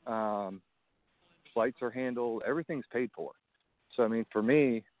 Flights are handled. Everything's paid for. So, I mean, for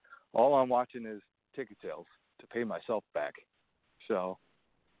me, all I'm watching is ticket sales to pay myself back. So,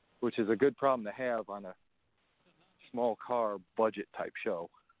 which is a good problem to have on a small car budget type show.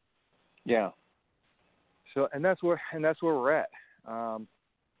 Yeah. So, and that's where we're at. I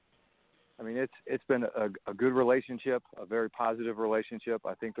mean, it's been a good relationship, a very positive relationship.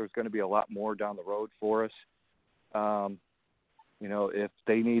 I think there's going to be a lot more down the road for us. If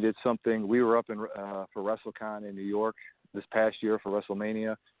they needed something, we were up for WrestleCon in New York this past year for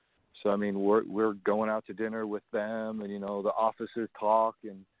WrestleMania. So, I mean, we're going out to dinner with them, and, the officers talk,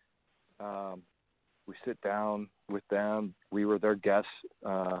 and we sit down with them. We were their guests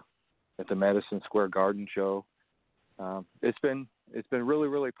at the Madison Square Garden show. It's been really,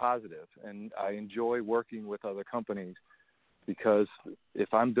 really positive, and I enjoy working with other companies because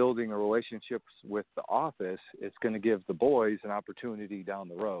if I'm building a relationship with the office, it's going to give the boys an opportunity down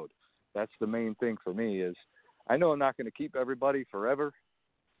the road. That's the main thing for me is I know I'm not going to keep everybody forever,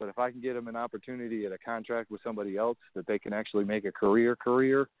 but if I can get them an opportunity at a contract with somebody else that they can actually make a career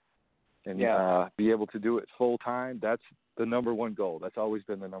and be able to do it full time, that's the number one goal. That's always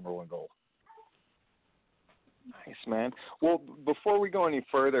been the number one goal. Nice, man. Well, before we go any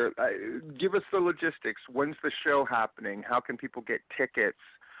further, give us the logistics. When's the show happening? How can people get tickets?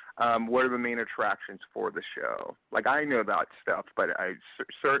 What are the main attractions for the show? Like, I know that stuff, but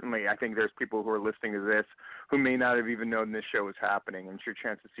certainly I think there's people who are listening to this who may not have even known this show was happening, and it's your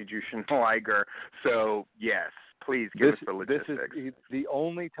chance to see Jushin Liger. So, yes, please give us the logistics. This is the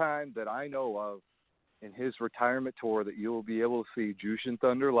only time that I know of in his retirement tour that you will be able to see Jushin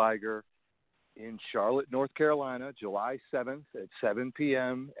Thunder Liger in Charlotte, North Carolina, July 7th at 7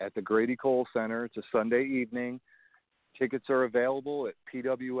 p.m. at the Grady Cole Center. It's a Sunday evening. Tickets are available at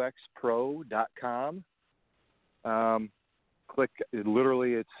pwxpro.com. I'm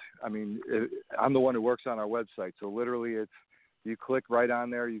the one who works on our website, so literally you click right on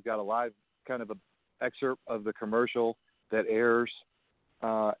there. You've got a live kind of an excerpt of the commercial that airs,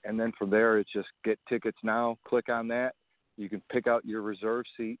 and then from there it's just get tickets now. Click on that. You can pick out your reserve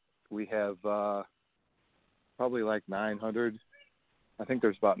seat. We have probably like 900. I think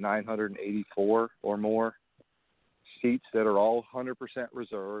there's about 984 or more seats that are all 100%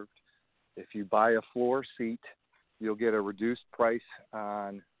 reserved. If you buy a floor seat, you'll get a reduced price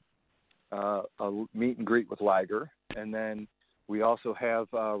on a meet and greet with Liger. And then we also have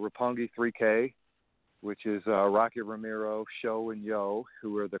Roppongi 3K, which is Rocky Romero, Sho, and Yo,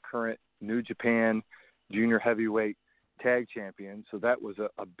 who are the current New Japan junior heavyweight tag champions. So that was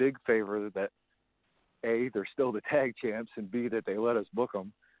a big favor that A, they're still the tag champs, and B, that they let us book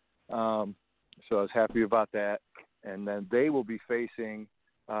them. So I was happy about that. And then they will be facing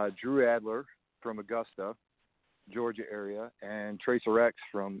Drew Adler from Augusta, Georgia area, and Tracer X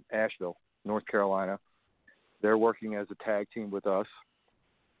from Asheville, North Carolina. They're working as a tag team with us.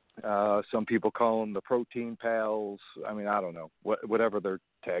 Some people call them the Protein Pals. I mean, I don't know, whatever their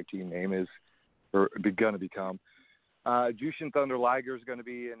tag team name is or going to become. Jushin Thunder Liger is going to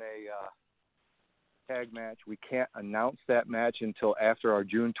be in a tag match. We can't announce that match until after our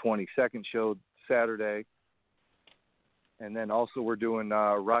June 22nd show Saturday. And then also we're doing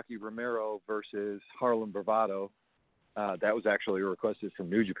Rocky Romero versus Harlem Bravado. That was actually requested from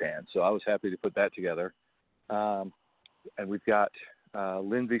New Japan, so I was happy to put that together. And we've got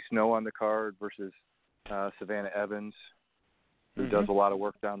Lindsay Snow on the card versus Savannah Evans. who does a lot of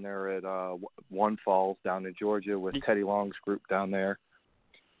work down there at One Falls down in Georgia with Teddy Long's group down there.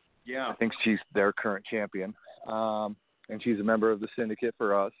 Yeah. I think she's their current champion, and she's a member of the syndicate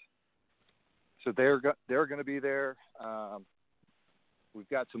for us. So they're going to be there. We've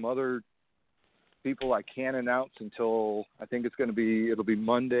got some other people I can't announce until I think it'll be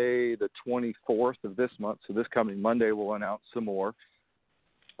Monday the 24th of this month. So this coming Monday we'll announce some more.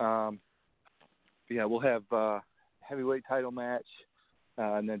 We'll have heavyweight title match,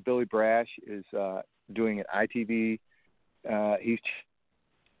 and then Billy Brash is doing an ITV. He's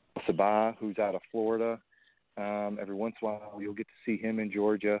Sabah, who's out of Florida. Every once in a while you'll get to see him in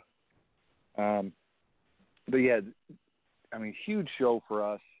Georgia. But yeah, I mean, huge show for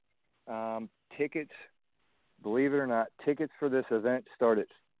us. Tickets, believe it or not, tickets for this event start at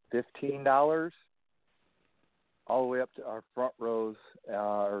 $15, all the way up to our front rows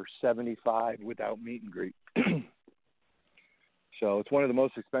are $75 without meet and greet. So it's one of the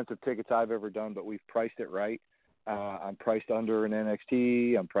most expensive tickets I've ever done, but we've priced it right. I'm priced under an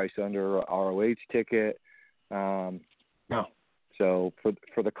NXT. I'm priced under a ROH ticket. So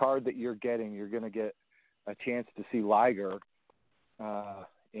for the card that you're getting, you're going to get a chance to see Liger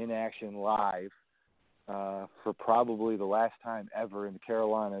in action live for probably the last time ever in the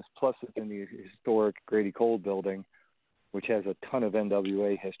Carolinas, plus it's in the historic Grady Cole building, which has a ton of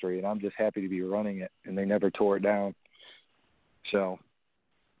NWA history, and I'm just happy to be running it, and they never tore it down. So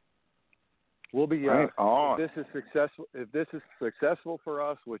we'll be if this is successful for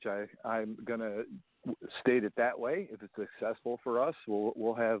us, which I'm going to state it that way, if it's successful for us,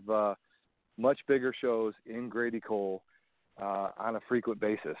 we'll have much bigger shows in Grady Cole on a frequent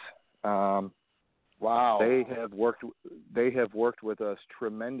basis. Wow. They have worked with us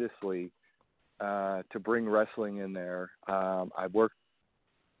tremendously to bring wrestling in there.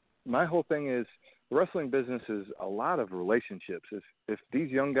 My whole thing is the wrestling business is a lot of relationships. If these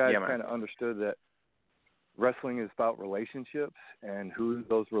young guys kind of understood that wrestling is about relationships and who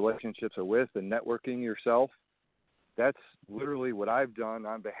those relationships are with and networking yourself, that's literally what I've done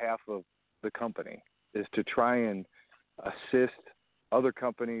on behalf of the company, is to try and assist other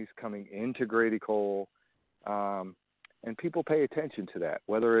companies coming into Grady Cole, and people pay attention to that.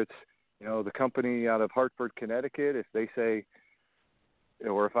 Whether it's, the company out of Hartford, Connecticut, if they say,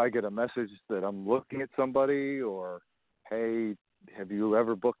 or if I get a message that I'm looking at somebody, or, hey, have you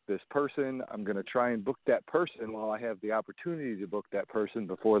ever booked this person? I'm going to try and book that person while I have the opportunity to book that person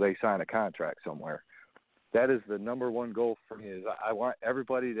before they sign a contract somewhere. That is the number one goal for me, is I want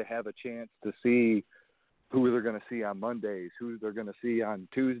everybody to have a chance to see who they're going to see on Mondays, who they're going to see on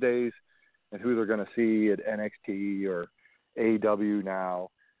Tuesdays, and who they're going to see at NXT or AEW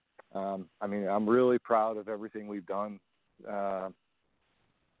now. I'm really proud of everything we've done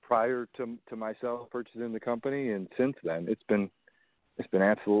prior to myself purchasing the company, and since then it's been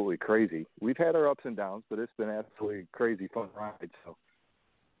absolutely crazy. We've had our ups and downs, but it's been absolutely crazy fun ride. So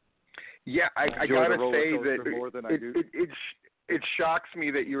yeah, I gotta say that it shocks me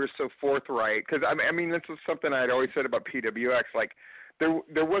that you were so forthright, because I mean this is something I'd always said about PWX. Like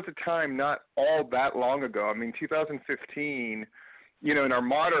there was a time not all that long ago. I mean 2015. In our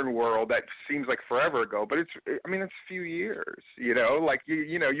modern world, that seems like forever ago, but it's a few years, like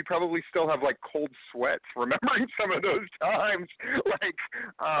you probably still have like cold sweats remembering some of those times,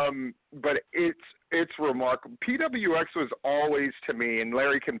 but it's remarkable. PWX was always, to me, and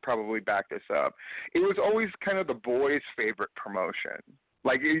Larry can probably back this up, it was always kind of the boys' favorite promotion.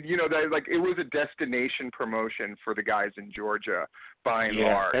 It was a destination promotion for the guys in Georgia, by and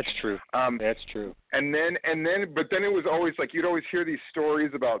large. Yeah, that's true. That's true. But then it was always like you'd always hear these stories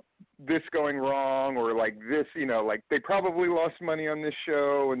about this going wrong, or like this, like they probably lost money on this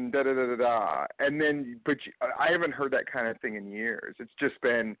show and da da da da da. And then, I haven't heard that kind of thing in years. It's just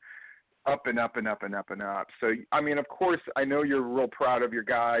been up and up and up and up and up. So of course, I know you're real proud of your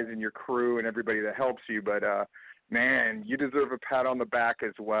guys and your crew and everybody that helps you, but man, you deserve a pat on the back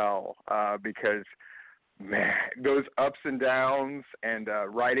as well, because, man, those ups and downs and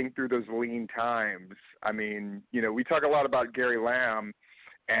riding through those lean times. We talk a lot about Gary Lamb,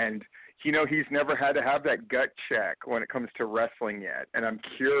 and, he's never had to have that gut check when it comes to wrestling yet. And I'm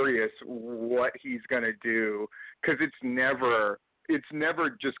curious what he's going to do, because it's never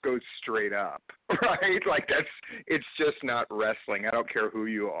just goes straight up, right? It's just not wrestling. I don't care who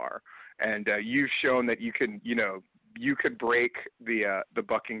you are. And you've shown that you can, you could break the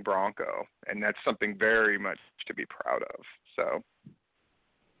bucking bronco, and that's something very much to be proud of. So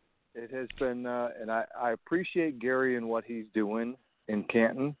it has been, and I appreciate Gary and what he's doing in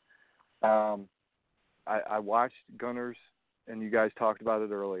Canton. I watched Gunners, and you guys talked about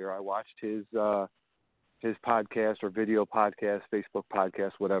it earlier. I watched his his podcast or video podcast, Facebook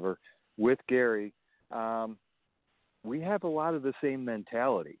podcast, whatever, with Gary, we have a lot of the same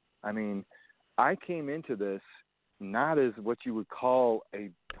mentality. I mean, I came into this not as what you would call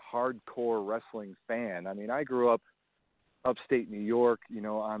a hardcore wrestling fan. I mean, I grew up upstate New York,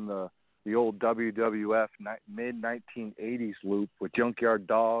 on the old WWF mid-1980s loop with Junkyard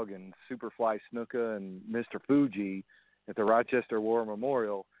Dog and Superfly Snuka and Mr. Fuji at the Rochester War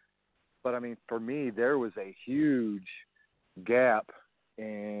Memorial. But, I mean, for me, there was a huge gap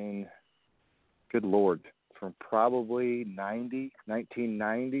in, good Lord, from probably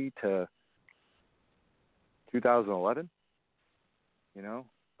 1990 to 2011,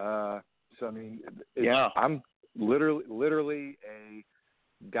 so I mean, I'm literally a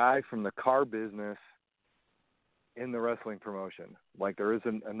guy from the car business in the wrestling promotion. Like, there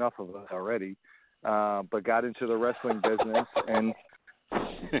isn't enough of us already, but got into the wrestling business, and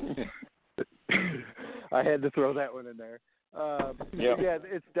I had to throw that one in there. Yeah,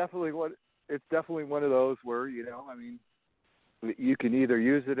 it's definitely one of those where, I mean, you can either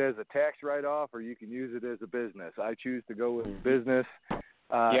use it as a tax write-off or you can use it as a business. I choose to go with the business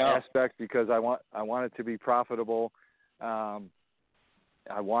aspect because I want it to be profitable.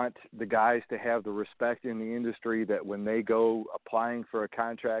 I want the guys to have the respect in the industry that when they go applying for a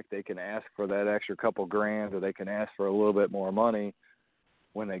contract, they can ask for that extra couple grand, or they can ask for a little bit more money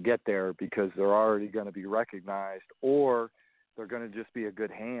when they get there, because they're already going to be recognized, or they're going to just be a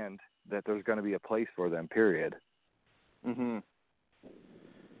good hand that there's going to be a place for them, period. Mm-hmm.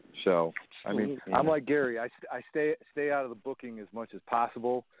 So, I mean, I'm like Gary. I stay out of the booking as much as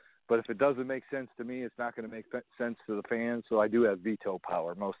possible, but if it doesn't make sense to me, it's not going to make sense to the fans, so I do have veto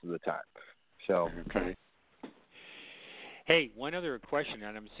power most of the time. So. Okay. Hey, one other question,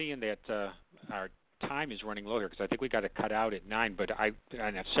 and I'm seeing that our time is running low here because I think we got to cut out at 9, but I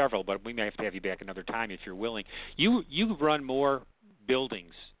have several, but we may have to have you back another time if you're willing. You run more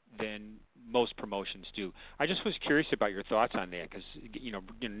buildings than most promotions do. I just was curious about your thoughts on that because,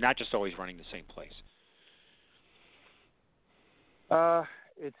 not just always running the same place.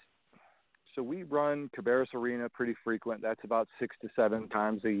 So we run Cabana Arena pretty frequent. That's about 6 to 7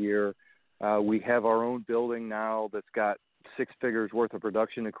 times a year. We have our own building now that's got 6 figures worth of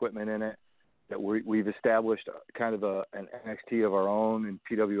production equipment in it that we've established kind of an NXT of our own in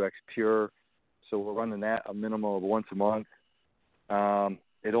PWX Pure. So we're running that a minimum of once a month.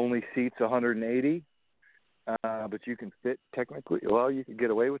 It only seats 180, but you can fit technically, you could get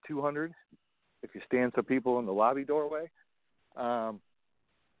away with 200 if you stand some people in the lobby doorway. But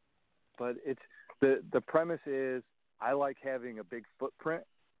it's the premise is I like having a big footprint,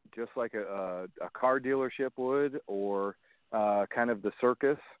 just like a car dealership would, or kind of the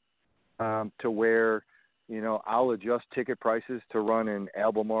circus, to where, I'll adjust ticket prices to run in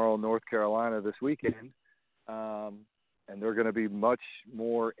Albemarle, North Carolina this weekend. And they're going to be much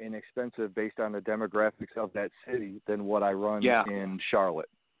more inexpensive based on the demographics of that city than what I run in Charlotte.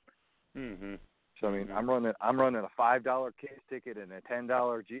 Mm-hmm. So I mean, I'm running a $5 case ticket and a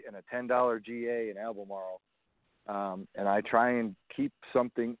 $10 GA in Albemarle, and I try and keep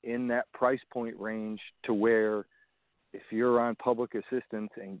something in that price point range to where if you're on public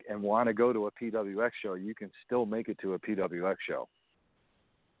assistance and want to go to a PWX show, you can still make it to a PWX show.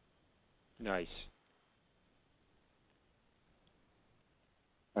 Nice.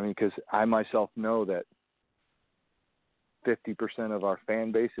 I mean, because I myself know that 50% of our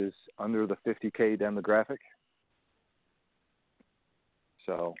fan base is under the 50K demographic.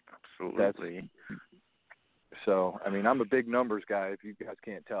 So absolutely. I mean, I'm a big numbers guy, if you guys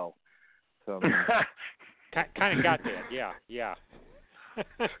can't tell. So kind of got that, yeah.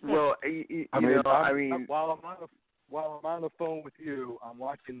 Well, while I'm on the phone with you, I'm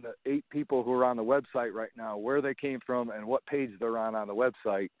watching the 8 people who are on the website right now, where they came from and what page they're on the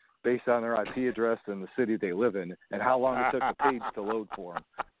website based on their IP address and the city they live in and how long it took the page to load for them.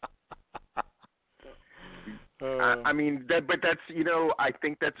 I mean, but that's, I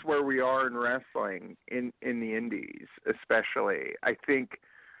think that's where we are in wrestling, in the indies especially. I think,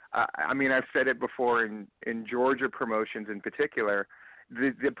 I've said it before in Georgia promotions in particular,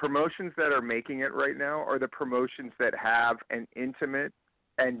 the promotions that are making it right now are the promotions that have an intimate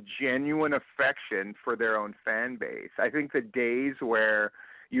and genuine affection for their own fan base. I think the days where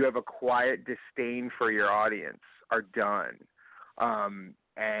you have a quiet disdain for your audience are done.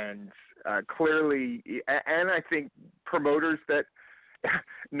 Clearly, and I think promoters that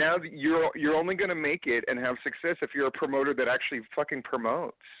now you're only going to make it and have success if you're a promoter that actually fucking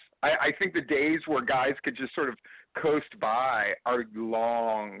promotes. I think the days where guys could just sort of coast by are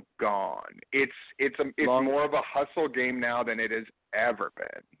long gone. It's more of a hustle game now than it has ever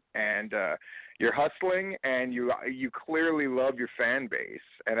been. And you're hustling, and you clearly love your fan base.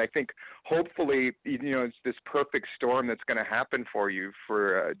 And I think hopefully, it's this perfect storm that's going to happen for you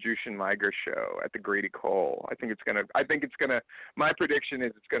for Jushin Liger's show at the Grady Cole. I think it's gonna. My prediction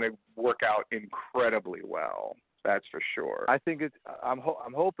is it's going to work out incredibly well. That's for sure. I think I'm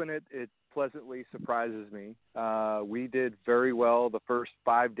hoping it pleasantly surprises me. We did very well the first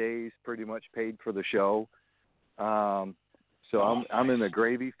 5 days. Pretty much paid for the show. So I'm in the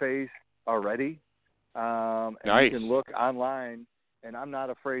gravy phase already. And nice. You can look online, and I'm not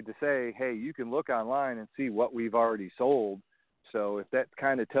afraid to say, hey, you can look online and see what we've already sold. So if that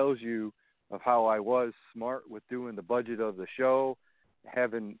kind of tells you of how I was smart with doing the budget of the show,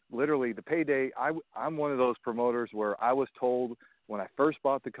 having literally the payday, I'm one of those promoters where I was told when I first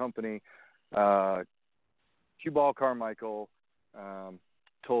bought the company, Q Ball Carmichael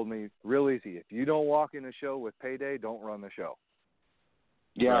told me real easy, if you don't walk in a show with payday, don't run the show.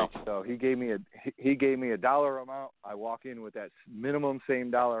 Yeah. Right. So he gave me a dollar amount. I walk in with that minimum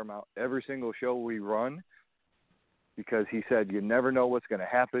same dollar amount every single show we run, because he said you never know what's going to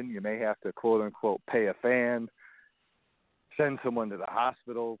happen. You may have to quote unquote pay a fan, send someone to the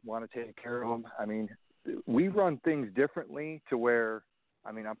hospital, want to take care of them. I mean, we run things differently to where,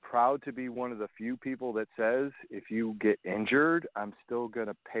 I mean, I'm proud to be one of the few people that says if you get injured, I'm still going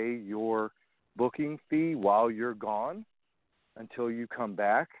to pay your booking fee while you're gone until you come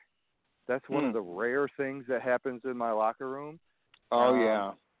back. That's one of the rare things that happens in my locker room. Oh,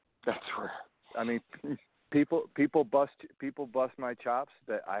 yeah. That's where, I mean, people bust my chops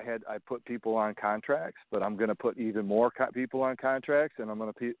that I put people on contracts, but I'm going to put even more people on contracts, and I'm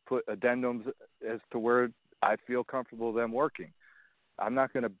going to put addendums as to where I feel comfortable them working. I'm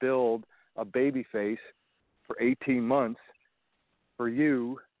not going to build a baby face for 18 months for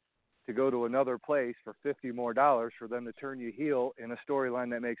you to go to another place for $50 more for them to turn you heel in a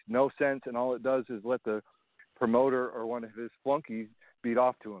storyline that makes no sense, and all it does is let the promoter or one of his flunkies beat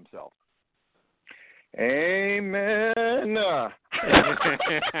off to himself. Amen. And the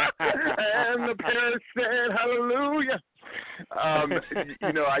parents said hallelujah. I know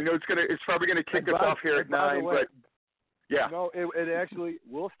it's probably gonna kick us off here at 9, but yeah. No, it actually,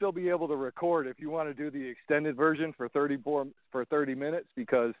 we'll still be able to record if you want to do the extended version for 30 minutes,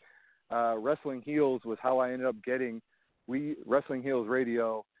 because Wrestling Heels was how I ended up getting. Wrestling Heels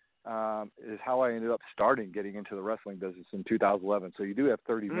Radio is how I ended up getting into the wrestling business in 2011. So you do have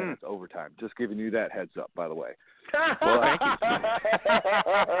 30 minutes overtime. Just giving you that heads up, by the way. Well, thank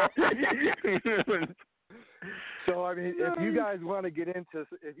you. So I mean, if you guys want to get into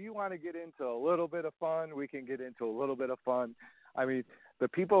a little bit of fun, we can get into a little bit of fun. I mean, the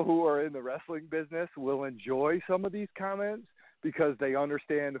people who are in the wrestling business will enjoy some of these comments because they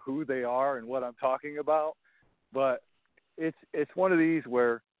understand who they are and what I'm talking about. But it's one of these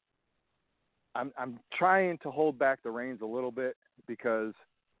where I'm trying to hold back the reins a little bit, because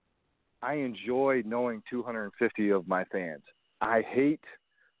I enjoy knowing 250 of my fans. I hate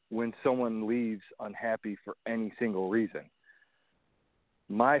when someone leaves unhappy for any single reason.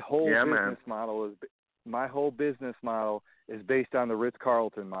 My whole business model is based on the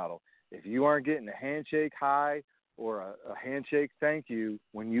Ritz-Carlton model. If you aren't getting a handshake hi or a handshake thank you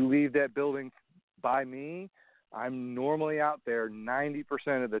when you leave that building by me, I'm normally out there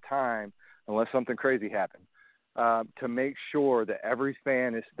 90% of the time, unless something crazy happens, to make sure that every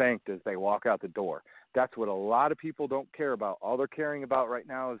fan is thanked as they walk out the door. That's what a lot of people don't care about. All they're caring about right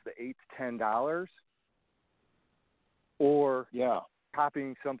now is the $8 to $10 or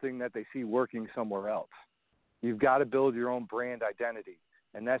copying something that they see working somewhere else. You've got to build your own brand identity,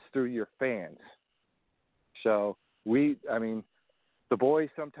 and that's through your fans. So the boys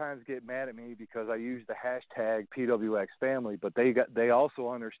sometimes get mad at me because I use the hashtag PWXFamily, but they also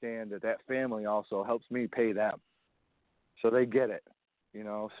understand that family also helps me pay them. So they get it,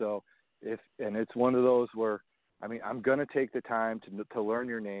 so it's one of those where, I'm going to take the time to learn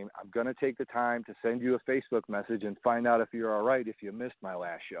your name. I'm going to take the time to send you a Facebook message and find out if you're all right if you missed my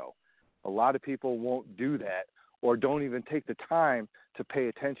last show. A lot of people won't do that, or don't even take the time to pay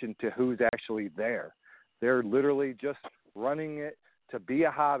attention to who's actually there. They're literally just running it to be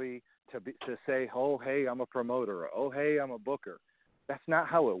a hobby, to say, oh, hey, I'm a promoter, or, oh, hey, I'm a booker. That's not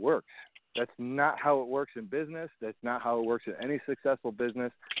how it works. That's not how it works in business. That's not how it works in any successful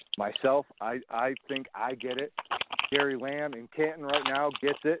business. Myself, I think I get it. Gary Lamb in Canton right now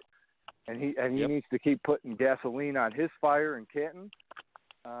gets it, and he needs to keep putting gasoline on his fire in Canton,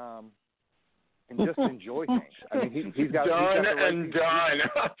 and just enjoy things. He's got done.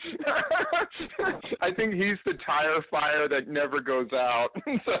 I think he's the tire fire that never goes out.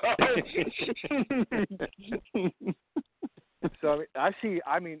 So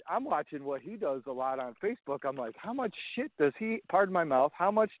I'm watching what he does a lot on Facebook. I'm like, how much shit does he, pardon my mouth, how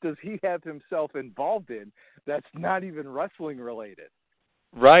much does he have himself involved in that's not even wrestling related?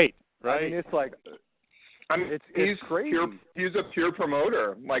 Right. I mean, it's like, it's crazy. He's a pure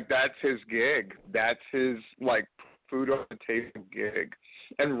promoter. Like, that's his gig. That's his, like, food on the table gig.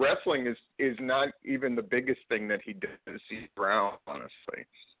 And wrestling is not even the biggest thing that he does. He's around, honestly.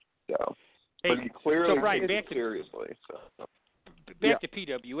 So, but he clearly Brian, takes it seriously. So. Back to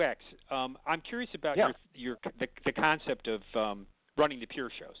PWX. I'm curious about the concept of running the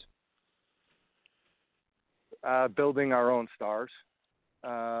Pure shows. Building our own stars,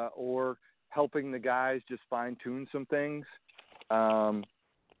 or helping the guys just fine-tune some things.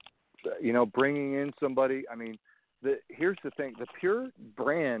 Bringing in somebody. I mean, here's the thing. The Pure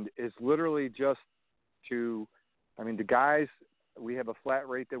brand is literally just the guys, we have a flat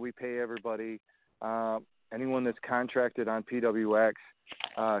rate that we pay everybody. Anyone that's contracted on PWX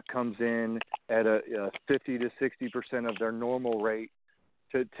comes in at a 50 to 60% of their normal rate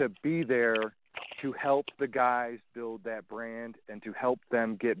to be there to help the guys build that brand and to help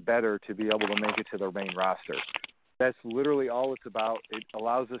them get better to be able to make it to their main roster. That's literally all it's about. It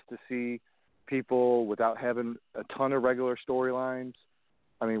allows us to see people without having a ton of regular storylines.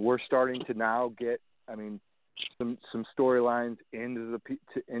 I mean, we're starting to now get, some storylines into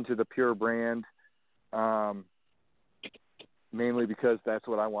the Pure brand. Mainly because that's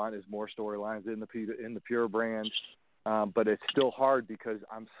what I want is more storylines in the Pure brand. But it's still hard because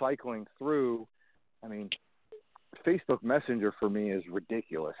I'm cycling through. I mean, Facebook Messenger for me is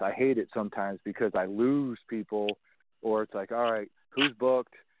ridiculous. I hate it sometimes because I lose people, or it's like, all right, who's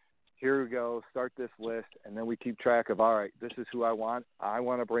booked? Here we go. Start this list, and then we keep track of, all right, this is who I want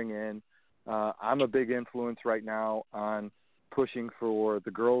to bring in. I'm a big influence right now on pushing for the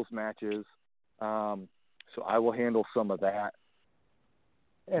girls' matches. So I will handle some of that.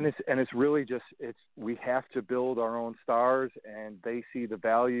 And it's really just, we have to build our own stars, and they see the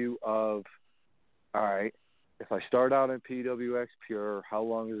value of, all right, if I start out in PWX Pure, how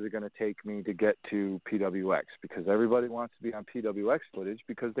long is it going to take me to get to PWX? Because everybody wants to be on PWX footage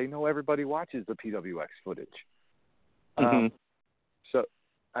because they know everybody watches the PWX footage. Mm-hmm.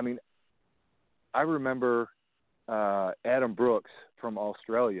 I remember Adam Brooks from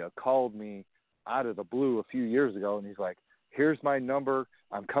Australia called me out of the blue a few years ago, and he's like, here's my number.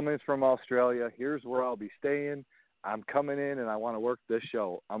 I'm coming from Australia. Here's where I'll be staying. I'm coming in, and I want to work this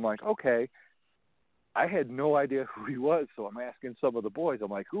show. I'm like, okay. I had no idea who he was, so I'm asking some of the boys. I'm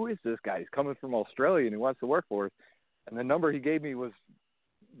like, who is this guy? He's coming from Australia, and he wants to work for us. And the number he gave me was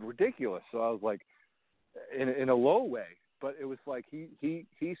ridiculous. So I was like, in a low way. But it was like he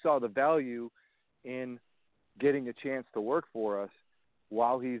saw the value in getting a chance to work for us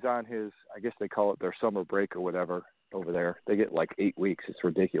while he's on his, I guess they call it their summer break or whatever over there. They get like 8 weeks. It's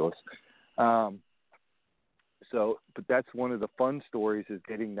ridiculous. But that's one of the fun stories is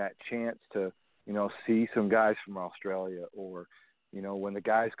getting that chance to, see some guys from Australia, or, when the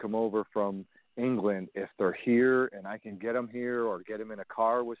guys come over from England, if they're here and I can get them here or get them in a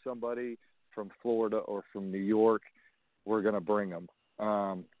car with somebody from Florida or from New York, we're going to bring them.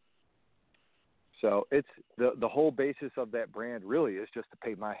 So it's the whole basis of that brand really is just to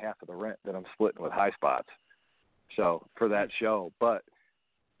pay my half of the rent that I'm splitting with High Spots. So for that show, but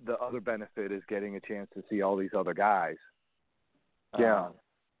the other benefit is getting a chance to see all these other guys.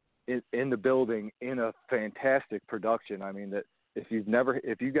 In the building in a fantastic production. I mean, that if you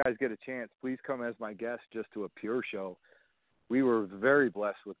guys get a chance, please come as my guest just to a Pure show. We were very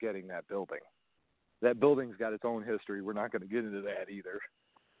blessed with getting that building. That building's got its own history. We're not going to get into that either.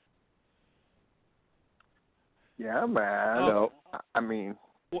 Yeah, man.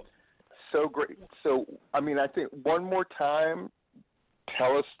 So great. So, I think one more time,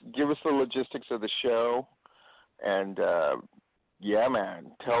 give us the logistics of the show, and yeah,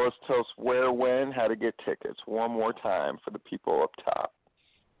 man, tell us where, when, how to get tickets. One more time for the people up top.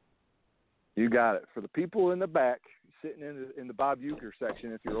 You got it. For the people in the back, sitting in the Bob Uecker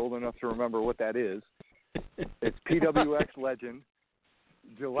section, if you're old enough to remember what that is, it's PWX Legend,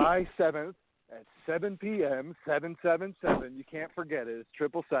 July 7th at 7 p.m., 777. You can't forget it. It's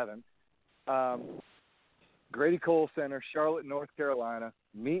 777. Grady Cole Center, Charlotte, North Carolina.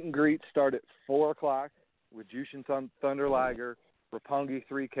 Meet and greet start at 4 o'clock with Jushin Thunder Liger, Roppongi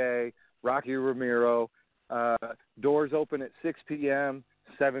 3K, Rocky Romero. Doors open at 6 p.m.,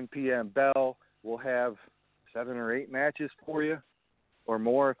 7 p.m. bell. We'll have 7 or 8 matches for you or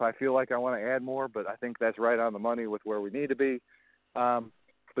more if I feel like I want to add more, but I think that's right on the money with where we need to be.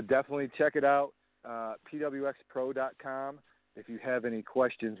 But definitely check it out, pwxpro.com. If you have any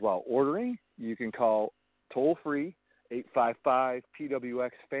questions while ordering, you can call toll-free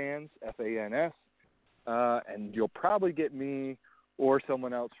 855-PWX-FANS, FANS, and you'll probably get me or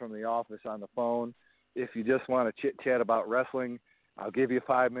someone else from the office on the phone. If you just want to chit-chat about wrestling, I'll give you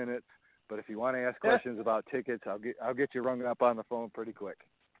 5 minutes. But if you want to ask questions about tickets, I'll get you rung up on the phone pretty quick.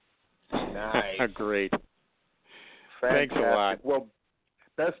 Nice. Great. Fantastic. Thanks a lot. Well,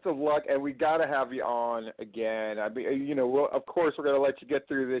 best of luck, and we got to have you on again. I mean, you know, of course, we're going to let you get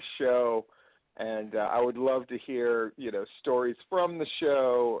through this show, and I would love to hear, you know, stories from the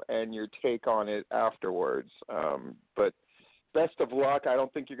show and your take on it afterwards. But best of luck. I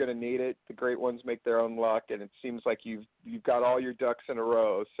don't think you're going to need it. The great ones make their own luck, and it seems like you've got all your ducks in a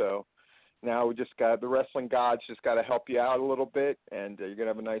row. So now we just got the wrestling gods just got to help you out a little bit, and you're going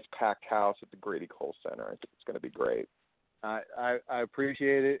to have a nice packed house at the Grady Cole Center. I think it's going to be great. I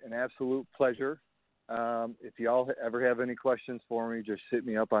appreciate it. An absolute pleasure. If y'all ever have any questions for me, just hit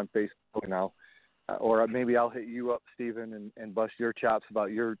me up on Facebook now, or maybe I'll hit you up, Stephen, and bust your chops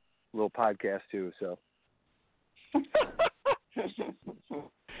about your little podcast too. So.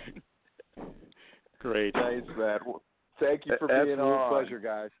 Great. Nice, man. Well, thank you for being on. Absolute pleasure,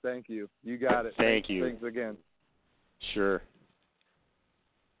 guys. Thank you. You got it. Thank you. Thanks again. Sure.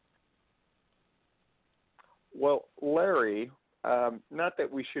 Well, Larry, not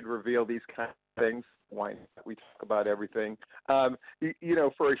that we should reveal these kind of things. Why not? We talk about everything. You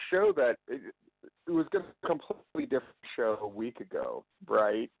know, for a show that it was going to be a completely different show a week ago,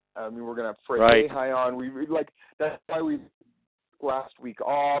 right? I mean, we're going to have Fred High on. We like that's why we last week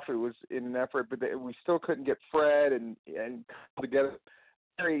off. It was in an effort, but we still couldn't get Fred and together.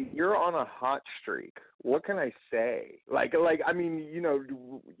 Larry, you're on a hot streak. What can I say? Like, I mean, you know,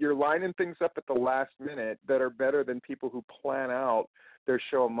 you're lining things up at the last minute that are better than people who plan out their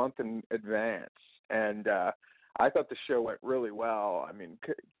show a month in advance. And I thought the show went really well. I mean,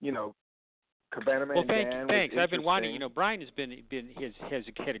 you know, Cabana Man. Well, Dan thanks. was I've been wanting. You know, Brian has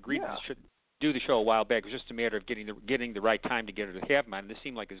had agreed to do the show a while back. It was just a matter of getting the right time together to have him on. And this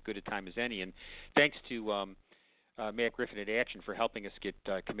seemed like as good a time as any. And thanks to Matt Griffin at Action for helping us get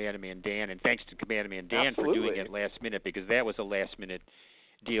Cabana Man Dan, and thanks to Cabana Man Dan for doing it last minute, because that was a last minute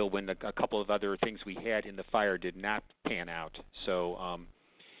deal when a couple of other things we had in the fire did not pan out. So,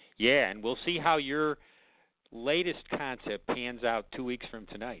 yeah, and we'll see how your latest concept pans out 2 weeks from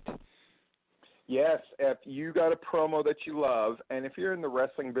tonight. Yes, if you got a promo that you love, and if you're in the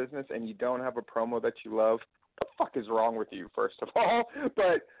wrestling business and you don't have a promo that you love, what the fuck is wrong with you, first of all?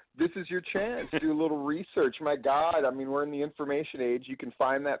 But this is your chance. Do a little research. My God, I mean, we're in the information age. You can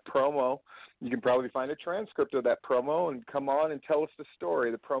find that promo. You can probably find a transcript of that promo and come on and tell us the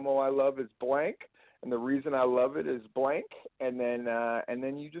story. The promo I love is blank, and the reason I love it is blank. And then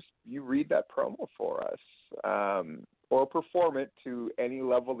you read that promo for us, or perform it to any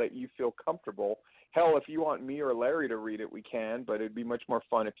level that you feel comfortable. Hell, if you want me or Larry to read it, we can, but it'd be much more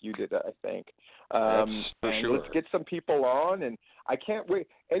fun if you did it, I think. That's for sure. Let's get some people on, and I can't wait.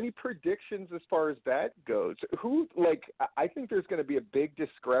 Any predictions as far as that goes? I think there's going to be a big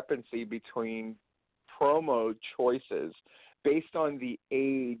discrepancy between promo choices based on the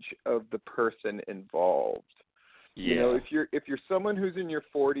age of the person involved. Yeah. You know, if you're someone who's in your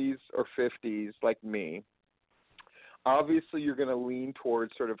 40s or 50s like me, obviously you're going to lean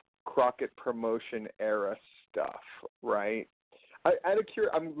towards sort of Crockett promotion era stuff, right? Larry,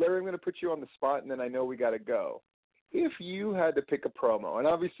 I'm going to put you on the spot, and then I know we got to go. If you had to pick a promo, and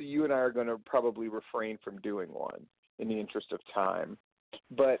obviously you and I are going to probably refrain from doing one in the interest of time,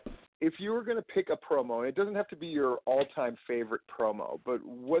 but if you were going to pick a promo, and it doesn't have to be your all-time favorite promo, but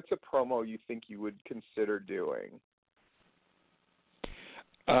what's a promo you think you would consider doing?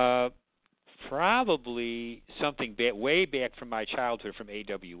 Probably something way back from my childhood from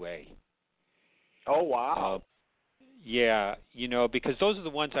AWA. Oh, wow. Yeah, you know, because those are the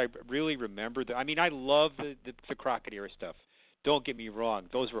ones I really remember. I mean, I love the Crockett era stuff. Don't get me wrong.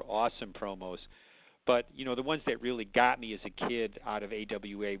 Those were awesome promos. But, you know, the ones that really got me as a kid out of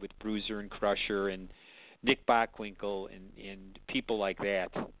AWA with Bruiser and Crusher and Nick Bockwinkel and people like that.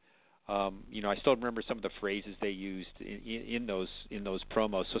 You know, I still remember some of the phrases they used in those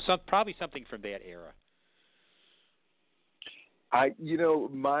promos. So probably something from that era.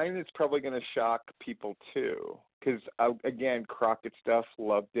 Mine is probably going to shock people too, because again, Crockett stuff,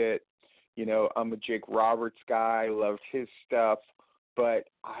 loved it. You know, I'm a Jake Roberts guy, loved his stuff, but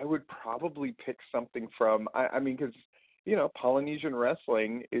I would probably pick something from. I mean, because you know, Polynesian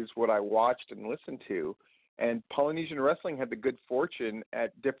wrestling is what I watched and listened to. And Polynesian wrestling had the good fortune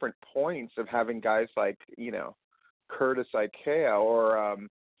at different points of having guys like, you know, Curtis Ikea or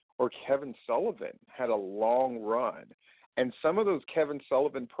Kevin Sullivan had a long run. And some of those Kevin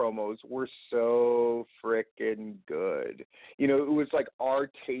Sullivan promos were so frickin' good. You know, it was like our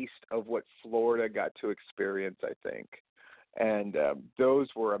taste of what Florida got to experience, I think. And those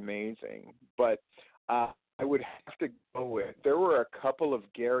were amazing. But I would have to go with, there were a couple of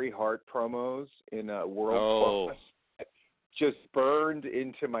Gary Hart promos in World Class that just burned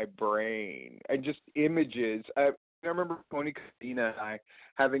into my brain. And just images. I remember Tony Cabana and I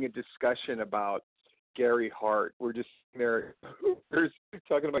having a discussion about Gary Hart. We're just there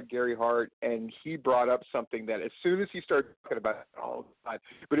talking about Gary Hart, and he brought up something that as soon as he started talking about it, oh God,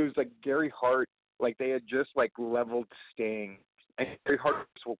 but it was like Gary Hart, like they had just like leveled Sting, and Gary Hart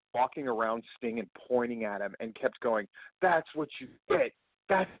was walking around Sting and pointing at him and kept going, "That's what you get,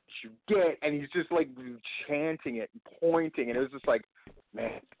 that's what you get," and he's just like chanting it and pointing, and it was just like,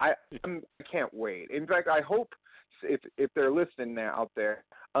 man, I can't wait. In fact, I hope if they're listening now out there,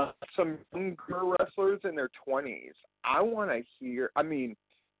 some younger wrestlers in their 20s, I want to hear, I mean,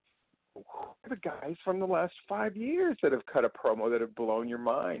 who are the guys from the last 5 years that have cut a promo that have blown your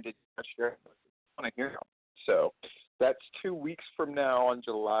mind? I want to hear them. So that's 2 weeks from now on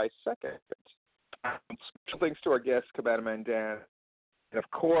July 2nd. Special thanks to our guest, Cabana Man Dan. And, of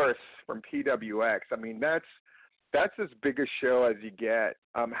course, from PWX. I mean, that's as big a show as you get.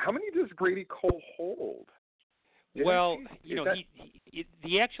 How many does Grady Cole hold? Well, you know,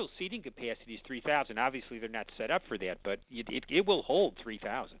 the actual seating capacity is 3,000. Obviously, they're not set up for that, but it will hold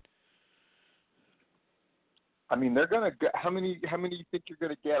 3,000. I mean, they're gonna get, how many do you think you're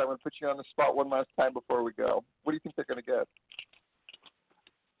gonna get? I'm gonna put you on the spot one last time before we go. What do you think they're gonna get?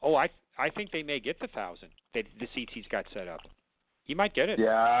 Oh, I think they may get the 1,000. The seats he's got set up. He might get it.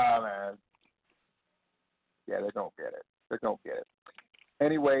 Yeah, man. Yeah, they're gonna get it. They're gonna get it.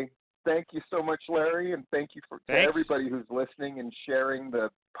 Anyway. Thank you so much, Larry, and thank you to everybody who's listening and sharing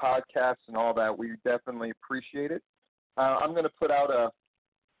the podcast and all that. We definitely appreciate it. I'm going to put out a,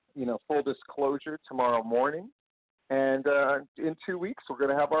 full disclosure tomorrow morning, and in 2 weeks we're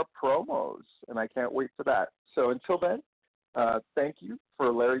going to have our promos, and I can't wait for that. So until then, thank you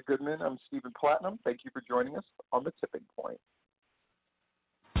for Larry Goodman. I'm Stephen Platinum. Thank you for joining us on The Tipping Point.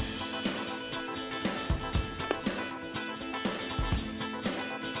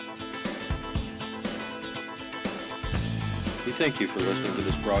 We thank you for listening to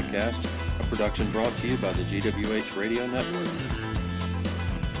this broadcast, a production brought to you by the GWH Radio Network.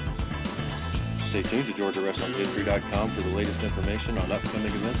 Stay tuned to GeorgiaWrestlingHistory.com for the latest information on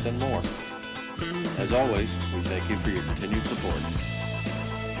upcoming events and more. As always, we thank you for your continued support.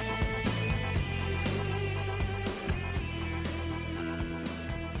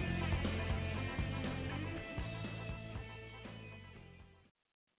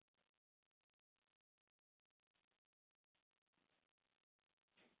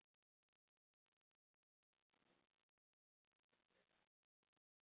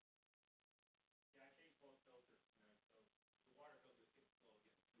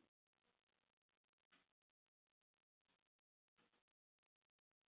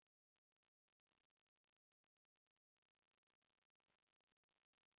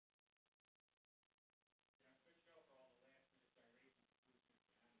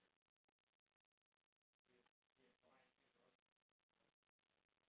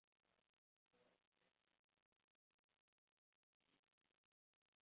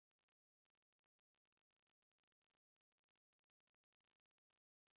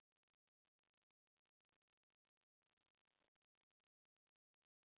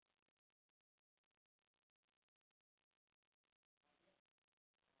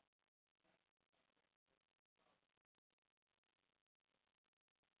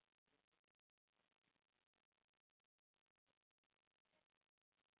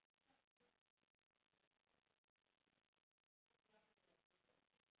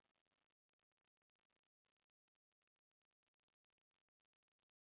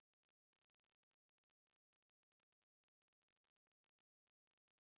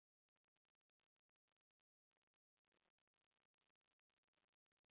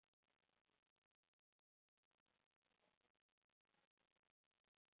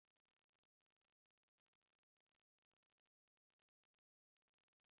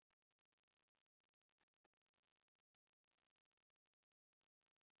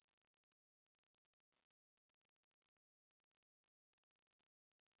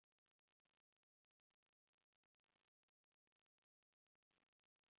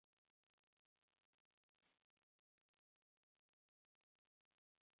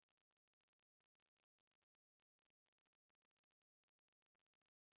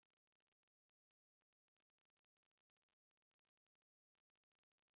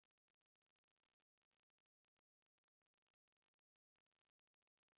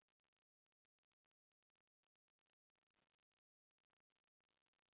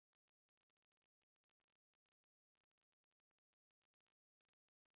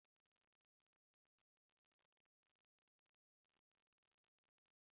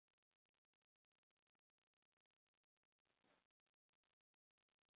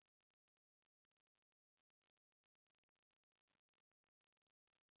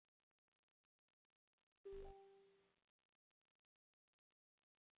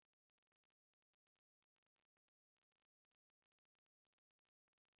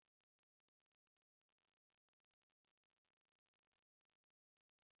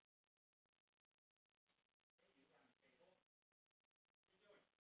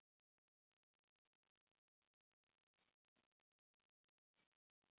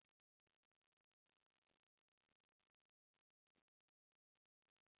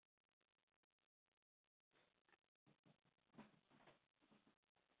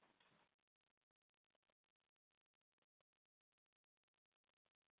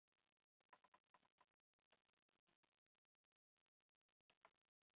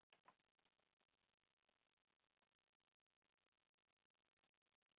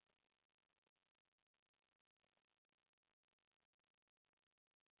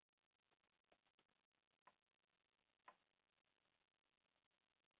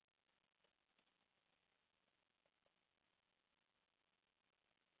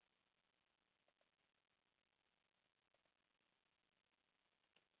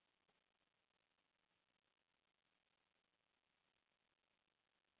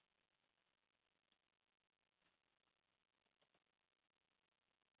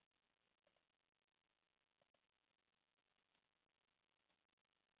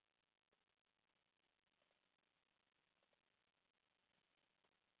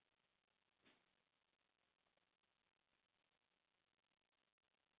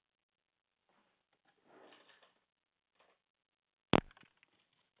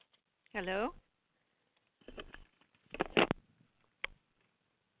 Hello?